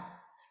map.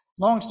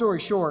 Long story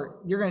short,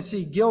 you're going to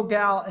see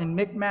Gilgal and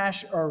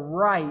Michmash are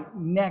right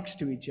next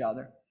to each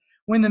other.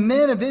 When the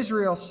men of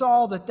Israel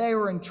saw that they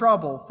were in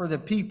trouble, for the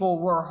people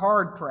were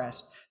hard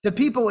pressed, the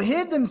people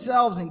hid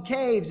themselves in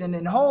caves and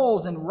in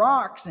holes and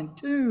rocks and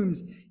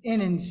tombs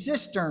and in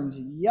cisterns.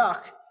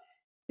 Yuck.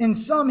 And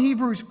some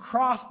Hebrews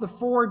crossed the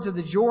fords of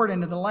the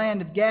Jordan to the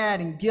land of Gad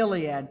and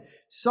Gilead.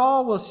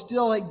 Saul was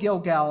still at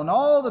Gilgal, and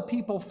all the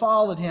people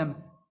followed him,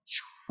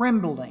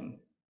 trembling.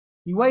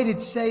 He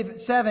waited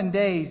 7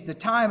 days, the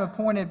time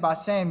appointed by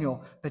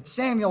Samuel. But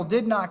Samuel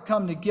did not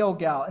come to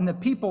Gilgal, and the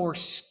people were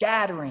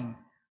scattering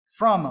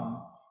from him.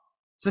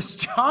 So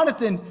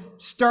Jonathan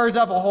stirs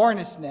up a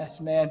hornet's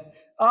nest, man.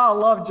 Oh, I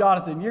love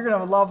Jonathan. You're going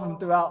to love him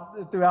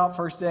throughout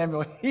 1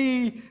 Samuel.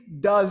 He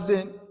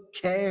doesn't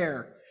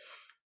care.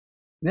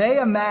 They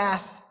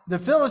amass, the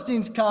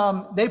Philistines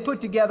come, they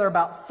put together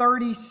about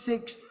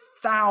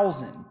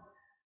 36,000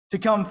 to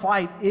come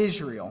fight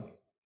Israel.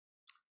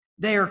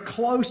 They are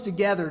close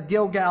together,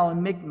 Gilgal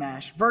and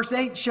Michmash. Verse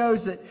 8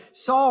 shows that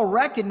Saul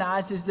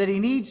recognizes that he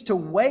needs to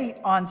wait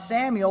on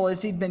Samuel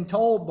as he'd been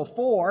told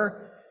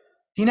before.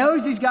 He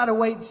knows he's got to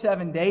wait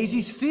 7 days.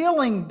 He's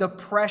feeling the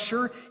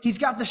pressure. He's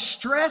got the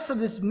stress of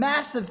this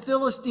massive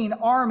Philistine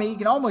army. You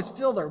can almost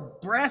feel their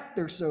breath.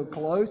 They're so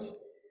close.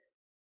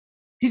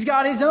 He's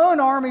got his own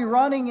army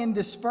running and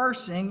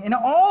dispersing. And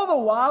all the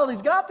while,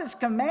 he's got this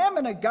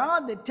commandment of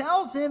God that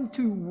tells him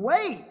to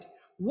wait.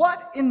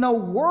 What in the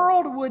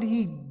world would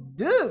he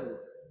do?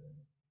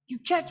 You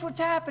catch what's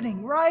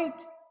happening, right?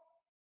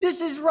 This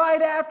is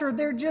right after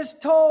they're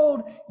just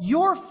told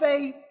your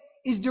fate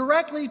is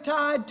directly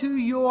tied to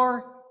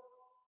your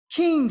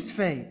king's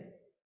fate.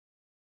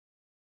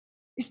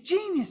 It's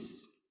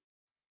genius.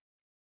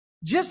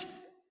 Just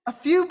a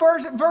few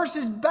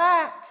verses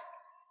back,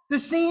 the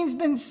scene's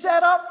been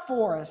set up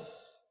for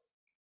us.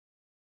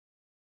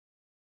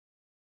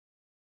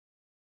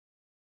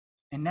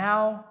 And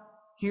now,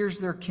 here's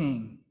their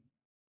king.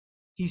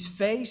 He's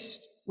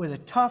faced with a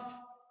tough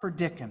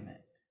predicament.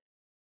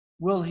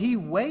 Will he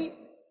wait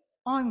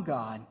on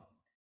God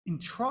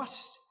and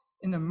trust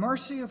in the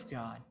mercy of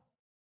God?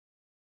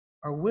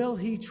 Or will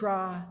he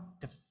try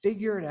to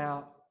figure it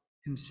out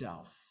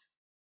himself?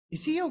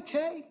 Is he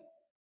okay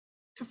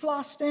to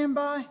fly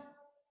standby?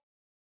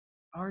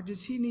 Or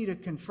does he need a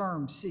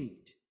confirmed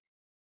seat?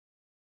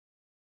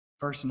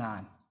 Verse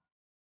 9.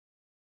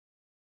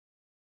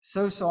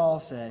 So Saul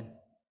said,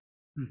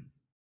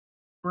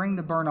 bring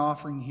the burnt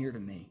offering here to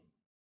me,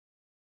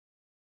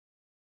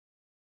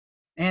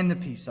 and the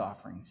peace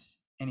offerings.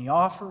 And he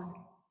offered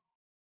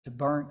the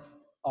burnt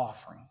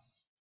offering.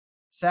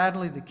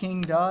 Sadly, the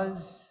king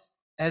does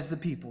as the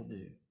people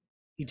do.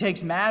 He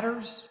takes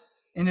matters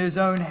into his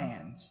own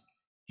hands.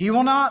 He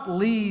will not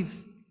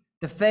leave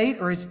the fate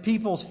or his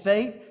people's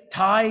fate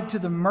tied to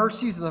the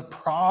mercies of the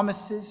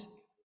promises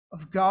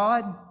of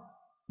God.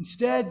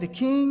 Instead, the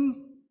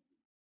king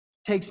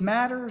takes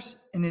matters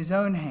in his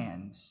own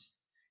hands.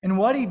 And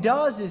what he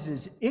does is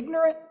as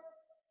ignorant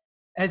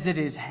as it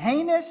is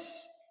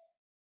heinous,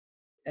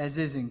 as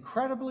is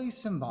incredibly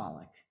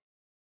symbolic.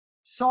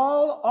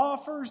 Saul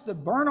offers the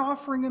burnt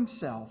offering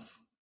himself.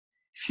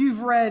 If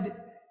you've read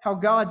how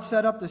God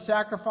set up the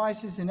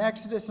sacrifices in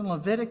Exodus and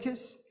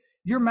Leviticus,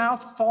 your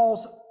mouth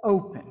falls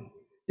open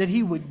that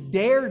he would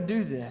dare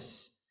do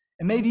this.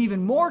 And maybe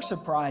even more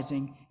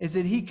surprising is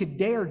that he could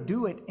dare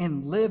do it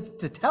and live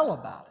to tell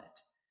about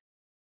it.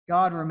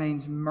 God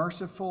remains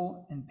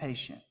merciful and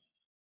patient.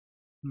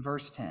 In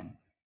verse 10,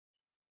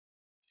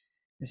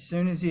 as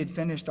soon as he had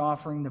finished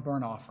offering the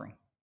burnt offering,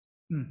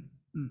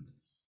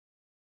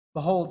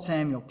 behold,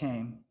 Samuel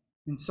came,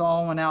 and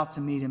Saul went out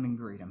to meet him and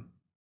greet him.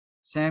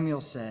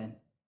 Samuel said,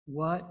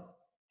 what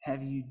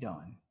have you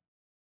done?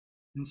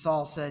 And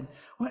Saul said,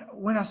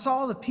 when I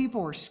saw the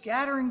people were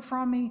scattering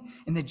from me,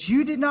 and that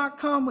you did not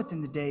come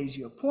within the days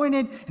you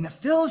appointed, and the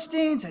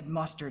Philistines had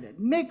mustered at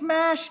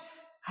Michmash,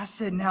 I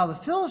said, now the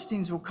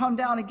Philistines will come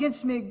down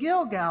against me at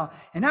Gilgal,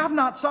 and I've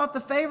not sought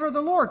the favor of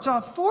the Lord, so I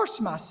forced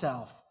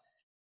myself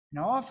and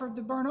I offered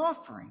the burnt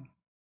offering.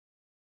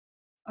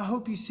 I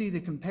hope you see the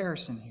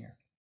comparison here.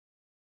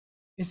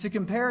 It's a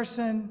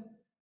comparison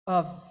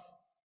of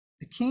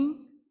the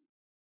king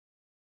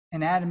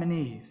and Adam and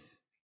Eve.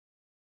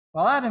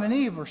 While Adam and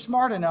Eve were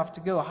smart enough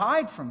to go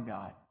hide from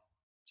God,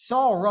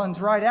 Saul runs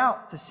right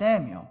out to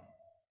Samuel.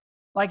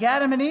 Like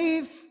Adam and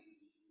Eve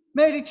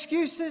made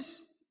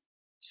excuses,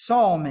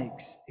 Saul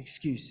makes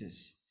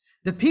excuses.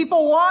 The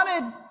people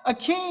wanted a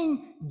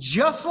king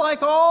just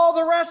like all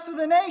the rest of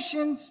the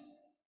nations.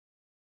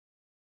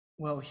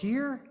 Well,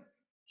 here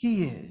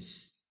he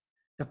is.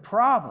 The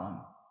problem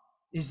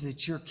is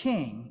that your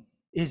king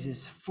is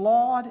as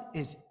flawed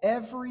as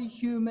every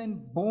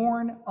human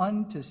born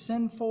unto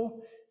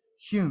sinful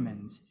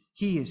humans.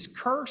 He is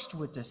cursed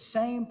with the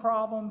same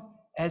problem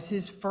as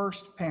his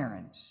first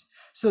parents.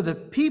 So the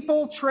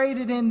people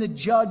traded in the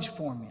judge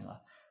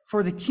formula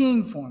for the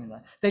king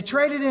formula. They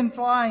traded in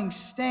flying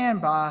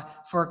standby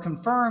for a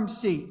confirmed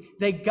seat.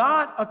 They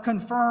got a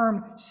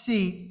confirmed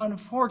seat.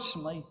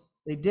 Unfortunately,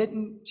 they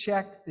didn't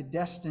check the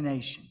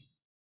destination.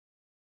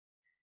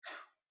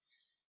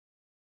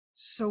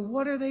 So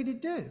what are they to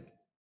do?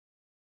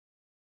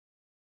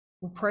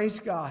 Well, praise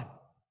God.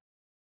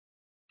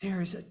 There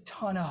is a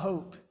ton of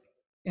hope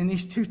in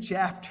these 2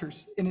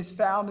 chapters, and it's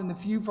found in the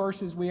few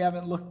verses we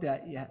haven't looked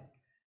at yet.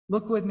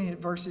 Look with me at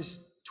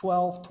verses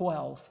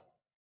 12:12.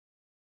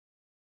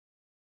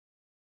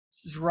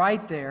 This is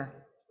right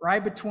there,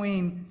 right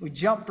between, we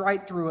jumped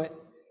right through it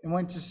and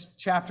went to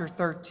chapter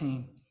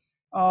 13.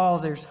 Oh,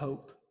 there's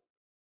hope.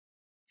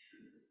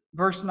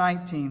 Verse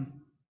 19.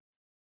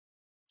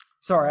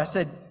 Sorry, I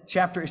said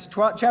chapter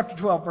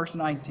 12, verse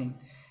 19.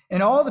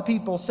 And all the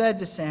people said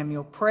to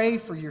Samuel, pray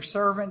for your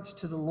servants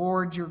to the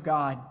Lord your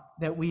God,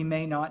 that we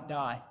may not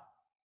die.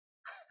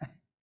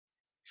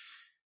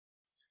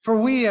 For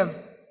we have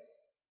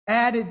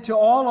added to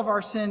all of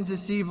our sins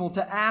this evil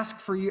to ask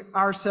for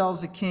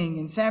ourselves a king.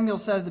 And Samuel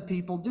said to the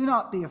people, do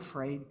not be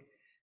afraid.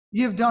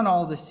 You have done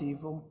all this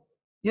evil.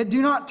 Yet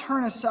do not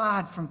turn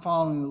aside from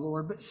following the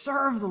Lord, but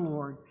serve the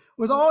Lord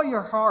with all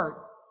your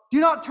heart. Do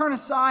not turn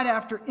aside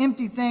after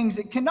empty things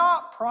that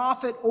cannot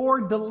profit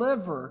or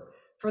deliver,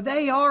 for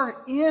they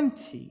are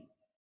empty.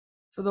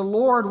 For the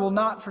Lord will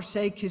not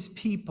forsake his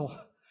people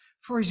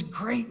for his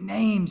great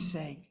name's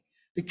sake,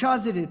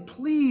 because it had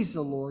pleased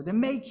the Lord to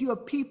make you a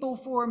people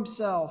for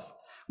himself.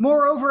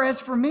 Moreover,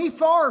 as for me,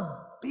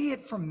 far be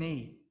it from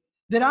me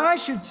that I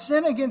should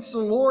sin against the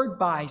Lord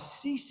by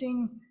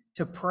ceasing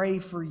to pray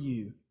for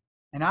you.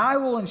 And I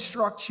will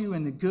instruct you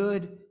in the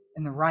good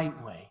and the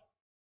right way.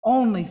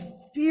 Only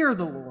fear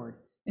the Lord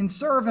and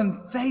serve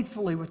him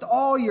faithfully with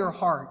all your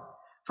heart.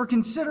 For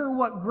consider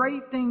what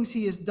great things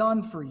he has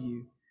done for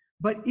you.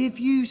 But if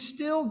you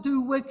still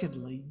do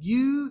wickedly,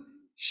 you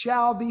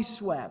shall be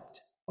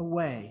swept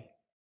away,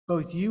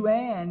 both you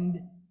and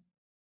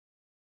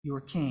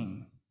your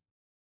king.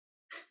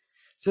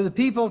 So the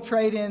people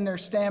trade in their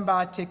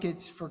standby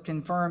tickets for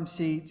confirmed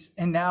seats,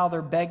 and now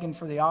they're begging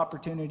for the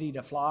opportunity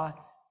to fly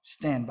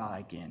standby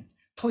again.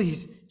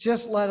 Please,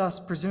 just let us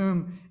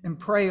presume and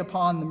pray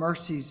upon the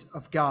mercies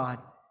of God.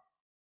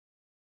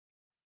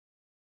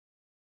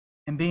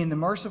 And being the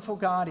merciful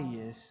God he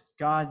is,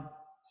 God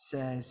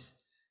says,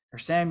 or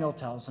Samuel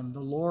tells him, the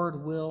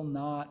Lord will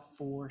not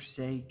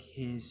forsake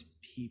his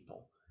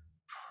people.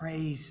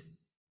 Praise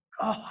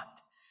God.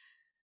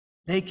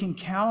 They can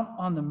count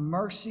on the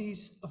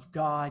mercies of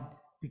God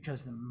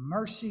because the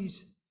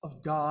mercies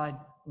of God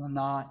will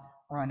not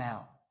run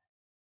out.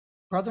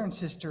 Brother and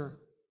sister,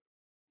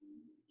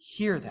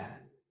 hear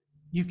that.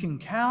 You can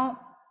count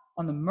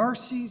on the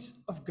mercies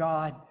of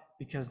God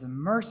because the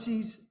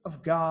mercies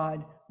of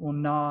God will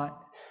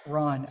not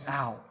run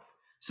out.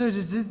 So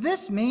does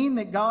this mean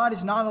that God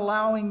is not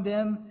allowing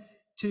them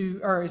to,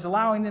 or is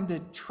allowing them to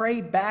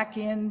trade back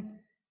in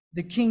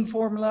the king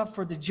formula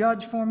for the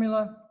judge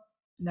formula?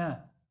 No,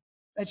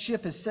 that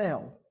ship has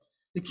sailed.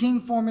 The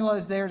king formula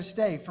is there to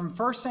stay. From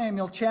 1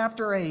 Samuel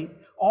chapter 8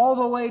 all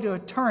the way to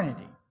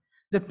eternity,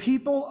 the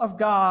people of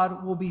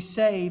God will be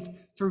saved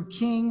through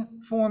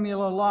king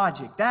formula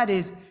logic. That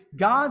is,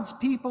 God's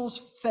people's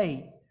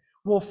fate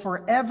will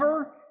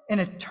forever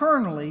and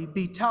eternally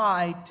be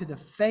tied to the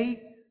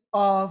fate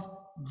of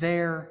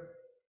their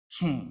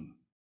king.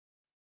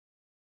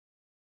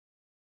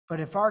 But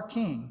if our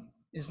king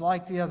is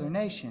like the other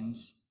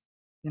nations,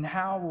 then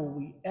how will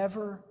we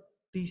ever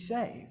be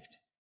saved?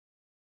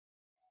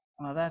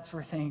 Well, that's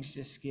where things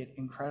just get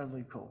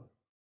incredibly cool.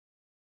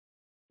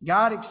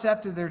 God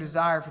accepted their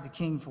desire for the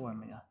king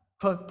formula,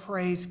 but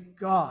praise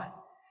God,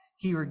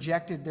 he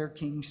rejected their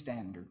king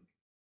standard.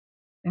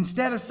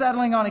 Instead of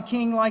settling on a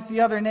king like the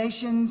other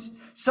nations,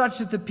 such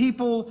that the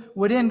people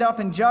would end up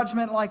in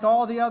judgment like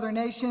all the other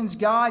nations,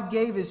 God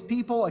gave his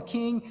people a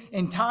king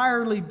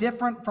entirely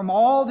different from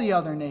all the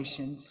other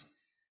nations.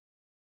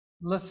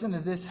 Listen to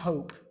this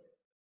hope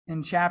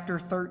in chapter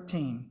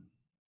 13,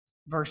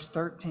 verse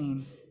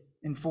 13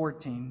 and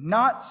 14.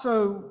 Not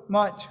so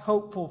much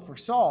hopeful for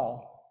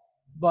Saul,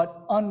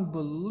 but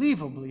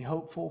unbelievably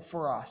hopeful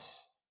for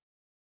us.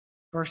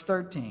 Verse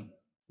 13.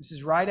 This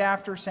is right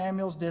after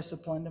Samuel's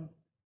disciplined him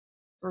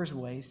for his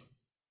ways.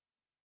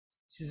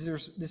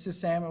 This is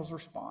Samuel's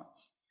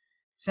response.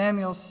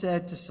 Samuel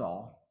said to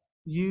Saul,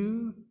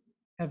 "You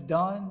have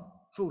done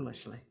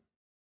foolishly.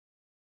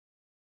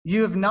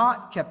 You have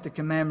not kept the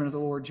commandment of the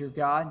Lord your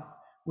God,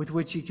 with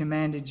which he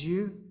commanded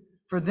you,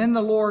 for then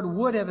the Lord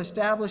would have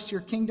established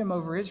your kingdom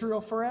over Israel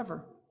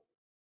forever.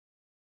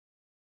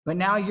 But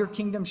now your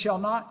kingdom shall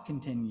not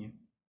continue.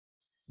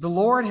 The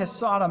Lord has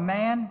sought a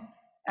man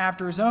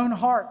after his own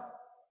heart,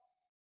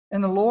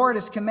 and the Lord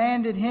has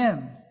commanded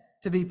him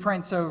to be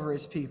prince over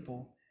his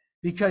people,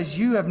 because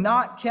you have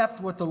not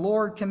kept what the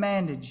Lord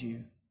commanded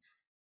you."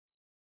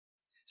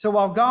 So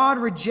while God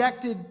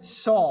rejected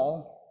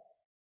Saul,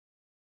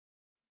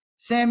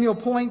 Samuel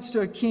points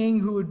to a king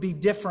who would be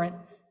different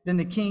than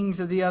the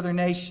kings of the other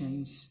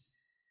nations.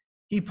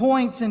 He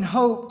points in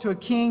hope to a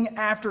king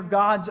after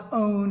God's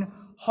own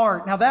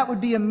heart. Now that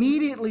would be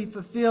immediately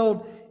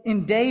fulfilled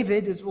in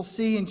David, as we'll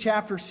see in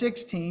chapter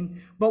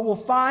 16, but will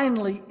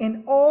finally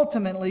and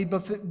ultimately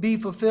be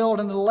fulfilled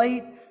in the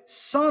late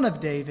Son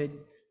of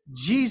David,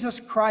 Jesus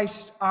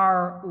Christ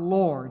our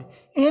Lord.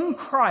 In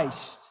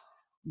Christ,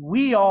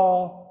 we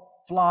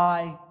all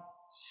fly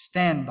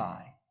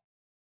standby.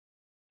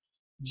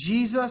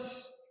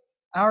 Jesus,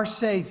 our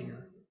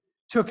Savior,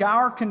 took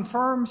our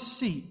confirmed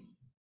seat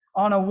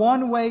on a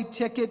one-way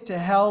ticket to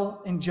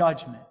hell and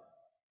judgment.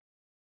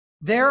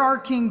 There our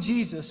King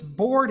Jesus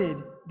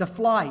boarded the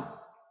flight.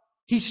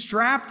 He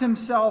strapped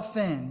himself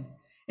in,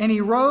 and he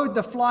rode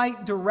the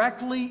flight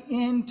directly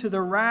into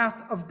the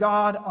wrath of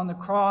God on the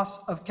cross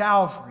of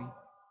Calvary.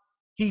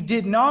 He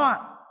did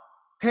not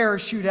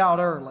parachute out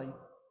early,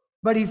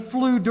 but he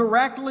flew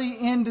directly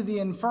into the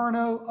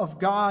inferno of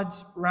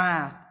God's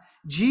wrath.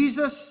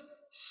 Jesus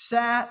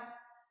sat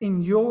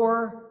in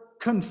your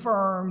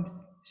confirmed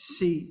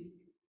seat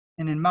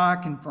and in my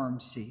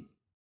confirmed seat.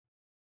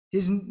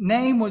 His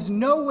name was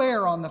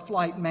nowhere on the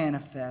flight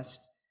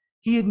manifest.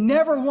 He had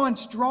never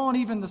once drawn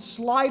even the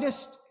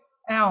slightest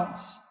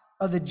ounce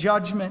of the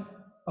judgment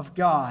of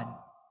God.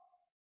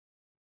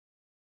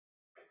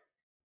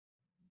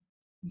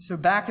 And so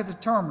back at the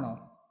terminal,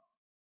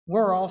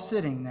 we're all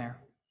sitting there.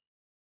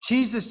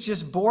 Jesus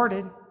just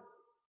boarded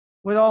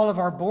with all of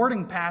our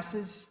boarding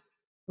passes,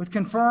 with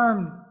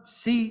confirmed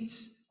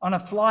seats on a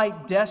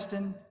flight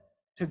destined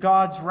to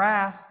God's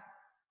wrath.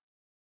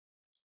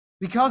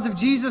 Because of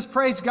Jesus,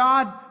 praise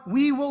God,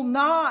 we will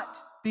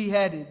not be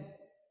headed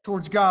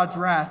towards God's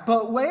wrath.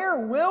 But where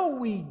will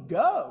we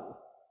go?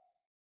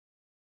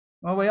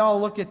 Well, we all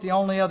look at the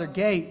only other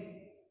gate.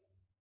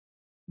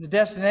 The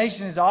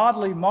destination is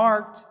oddly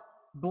marked,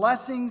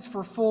 blessings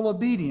for full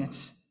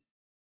obedience.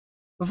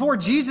 Before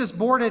Jesus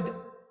boarded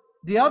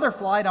the other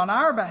flight on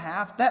our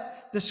behalf,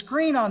 that the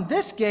screen on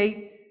this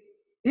gate,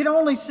 it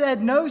only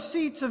said no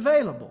seats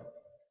available.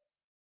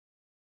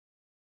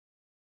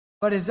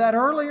 But as that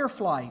earlier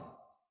flight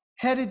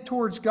headed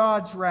towards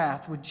God's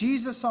wrath with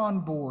Jesus on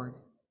board,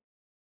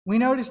 we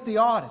noticed the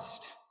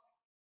oddest,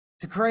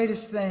 the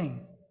greatest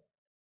thing.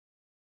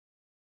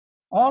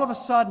 All of a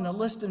sudden, a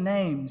list of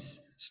names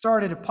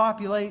started to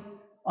populate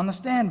on the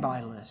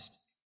standby list.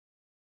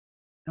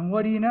 And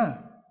what do you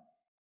know?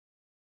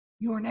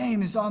 Your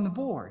name is on the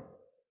board.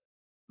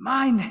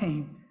 My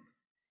name,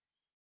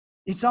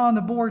 it's on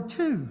the board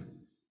too.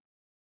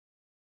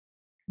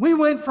 We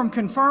went from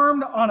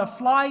confirmed on a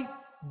flight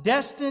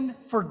destined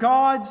for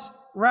God's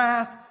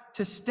wrath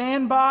to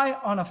standby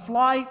on a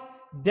flight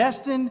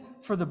destined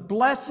for the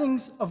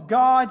blessings of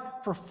God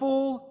for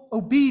full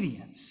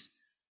obedience.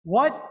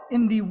 What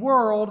in the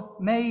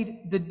world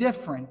made the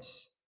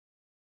difference?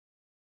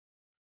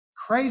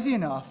 Crazy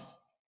enough,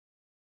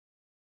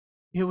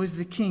 it was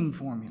the King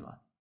formula.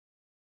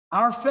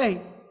 Our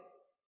fate,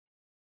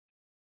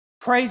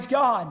 praise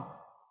God,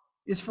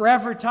 is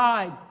forever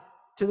tied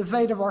to the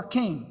fate of our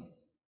King.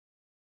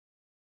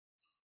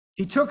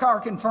 He took our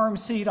confirmed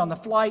seat on the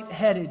flight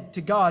headed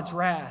to God's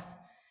wrath,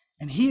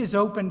 and he has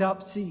opened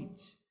up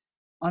seats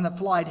on the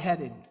flight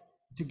headed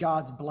to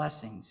God's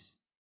blessings.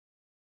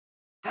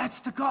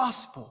 That's the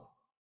gospel.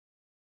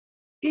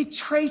 It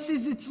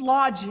traces its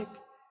logic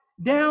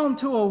down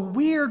to a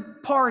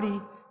weird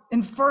party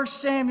in 1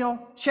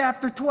 Samuel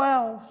chapter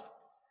 12.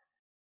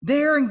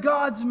 There in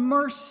God's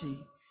mercy,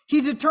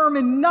 he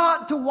determined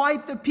not to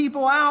wipe the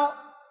people out,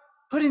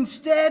 but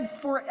instead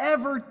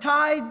forever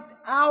tied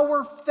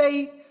our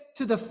fate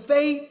to the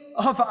fate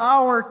of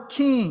our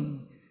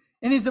King.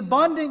 In his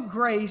abundant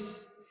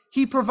grace,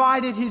 he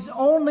provided his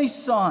only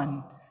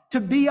Son to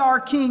be our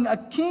King, a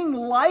King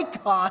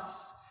like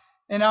us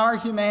in our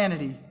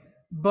humanity,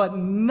 but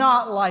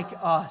not like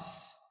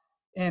us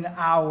in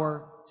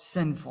our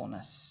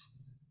sinfulness.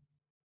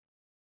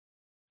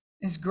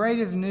 As great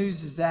of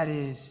news as that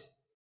is,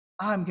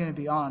 I'm going to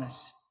be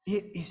honest,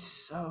 it is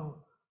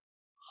so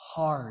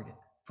hard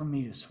for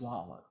me to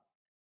swallow.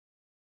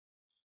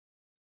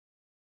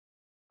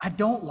 I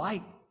don't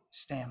like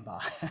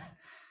standby.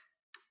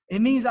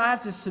 It means I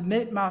have to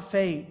submit my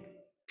fate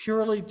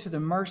purely to the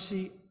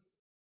mercy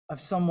of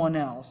someone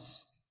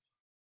else.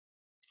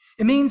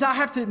 It means I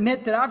have to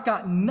admit that I've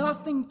got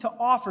nothing to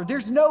offer.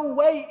 There's no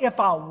way, if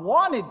I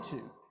wanted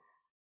to,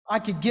 I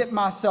could get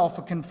myself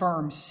a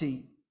confirmed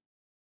seat.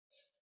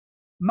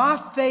 My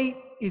fate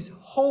is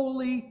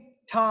wholly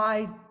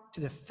tied to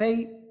the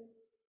fate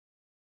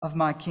of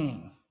my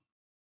King.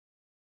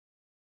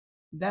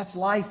 That's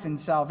life and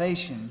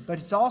salvation, but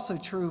it's also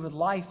true with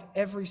life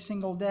every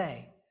single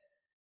day.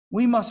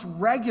 We must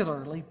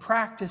regularly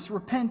practice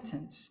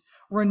repentance,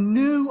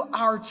 renew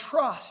our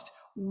trust,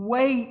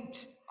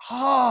 wait.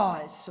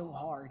 It's so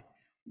hard.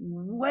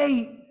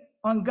 Wait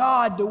on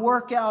God to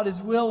work out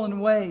his will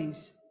and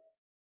ways.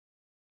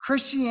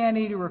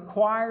 Christianity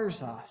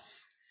requires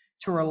us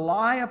to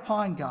rely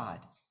upon God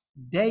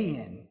day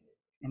in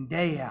and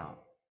day out.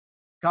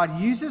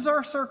 God uses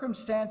our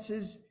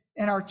circumstances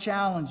and our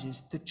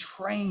challenges to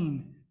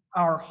train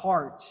our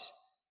hearts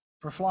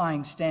for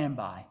flying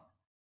standby,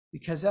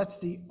 because that's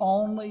the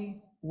only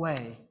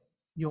way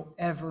you'll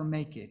ever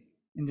make it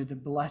into the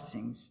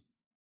blessings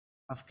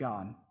of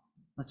God.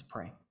 Let's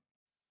pray.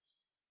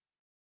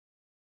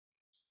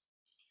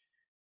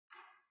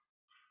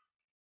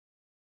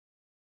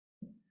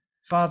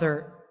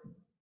 Father,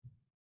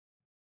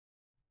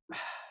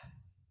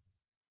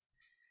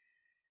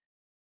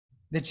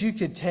 that you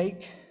could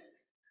take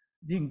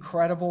the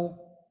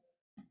incredible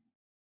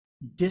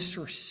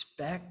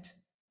disrespect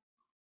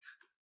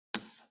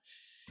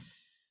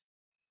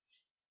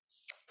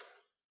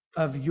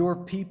of your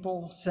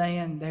people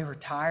saying they were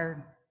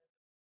tired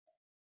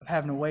of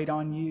having to wait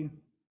on you.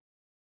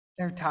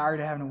 They're tired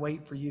of having to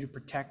wait for you to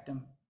protect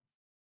them.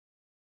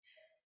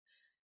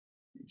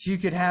 That you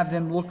could have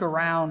them look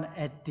around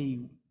at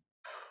the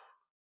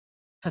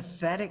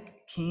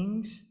pathetic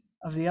kings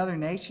of the other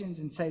nations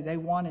and say they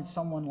wanted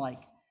someone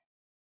like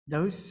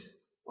those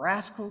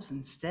rascals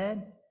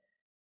instead.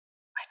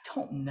 I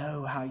don't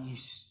know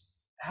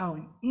how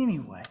in any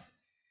way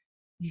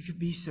you could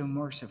be so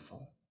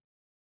merciful.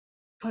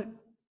 But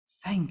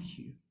thank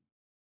you.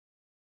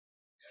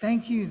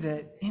 Thank you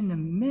that in the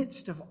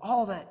midst of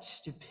all that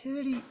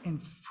stupidity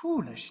and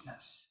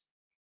foolishness,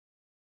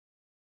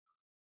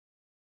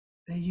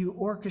 that you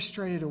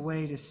orchestrated a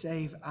way to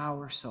save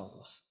our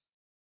souls.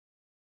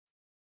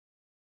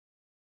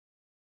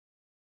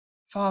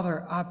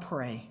 Father, I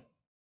pray,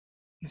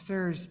 if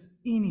there's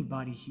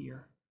anybody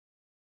here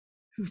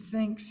who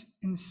thinks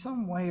in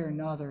some way or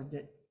another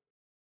that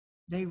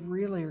they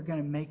really are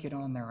going to make it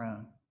on their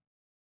own,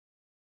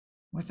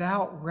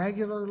 without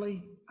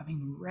regularly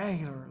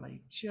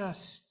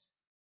just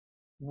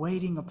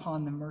waiting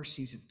upon the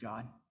mercies of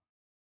God,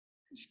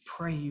 just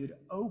pray you'd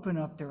open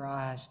up their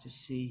eyes to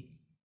see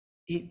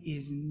it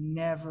is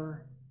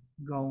never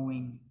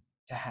going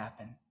to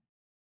happen.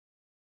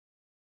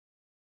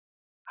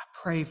 I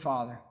pray,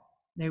 Father,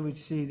 they would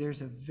see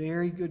there's a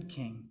very good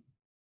King,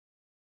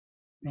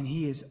 and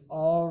he has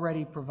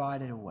already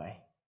provided a way.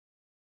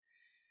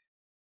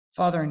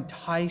 Father,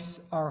 entice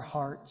our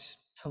hearts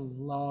to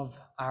love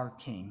our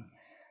King.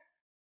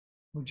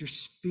 Would your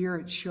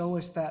Spirit show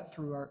us that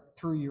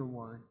through your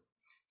word?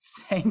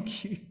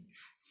 Thank you.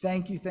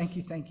 Thank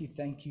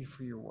you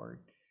for your word.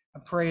 I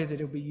pray that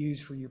it'll be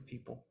used for your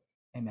people.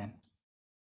 Amen.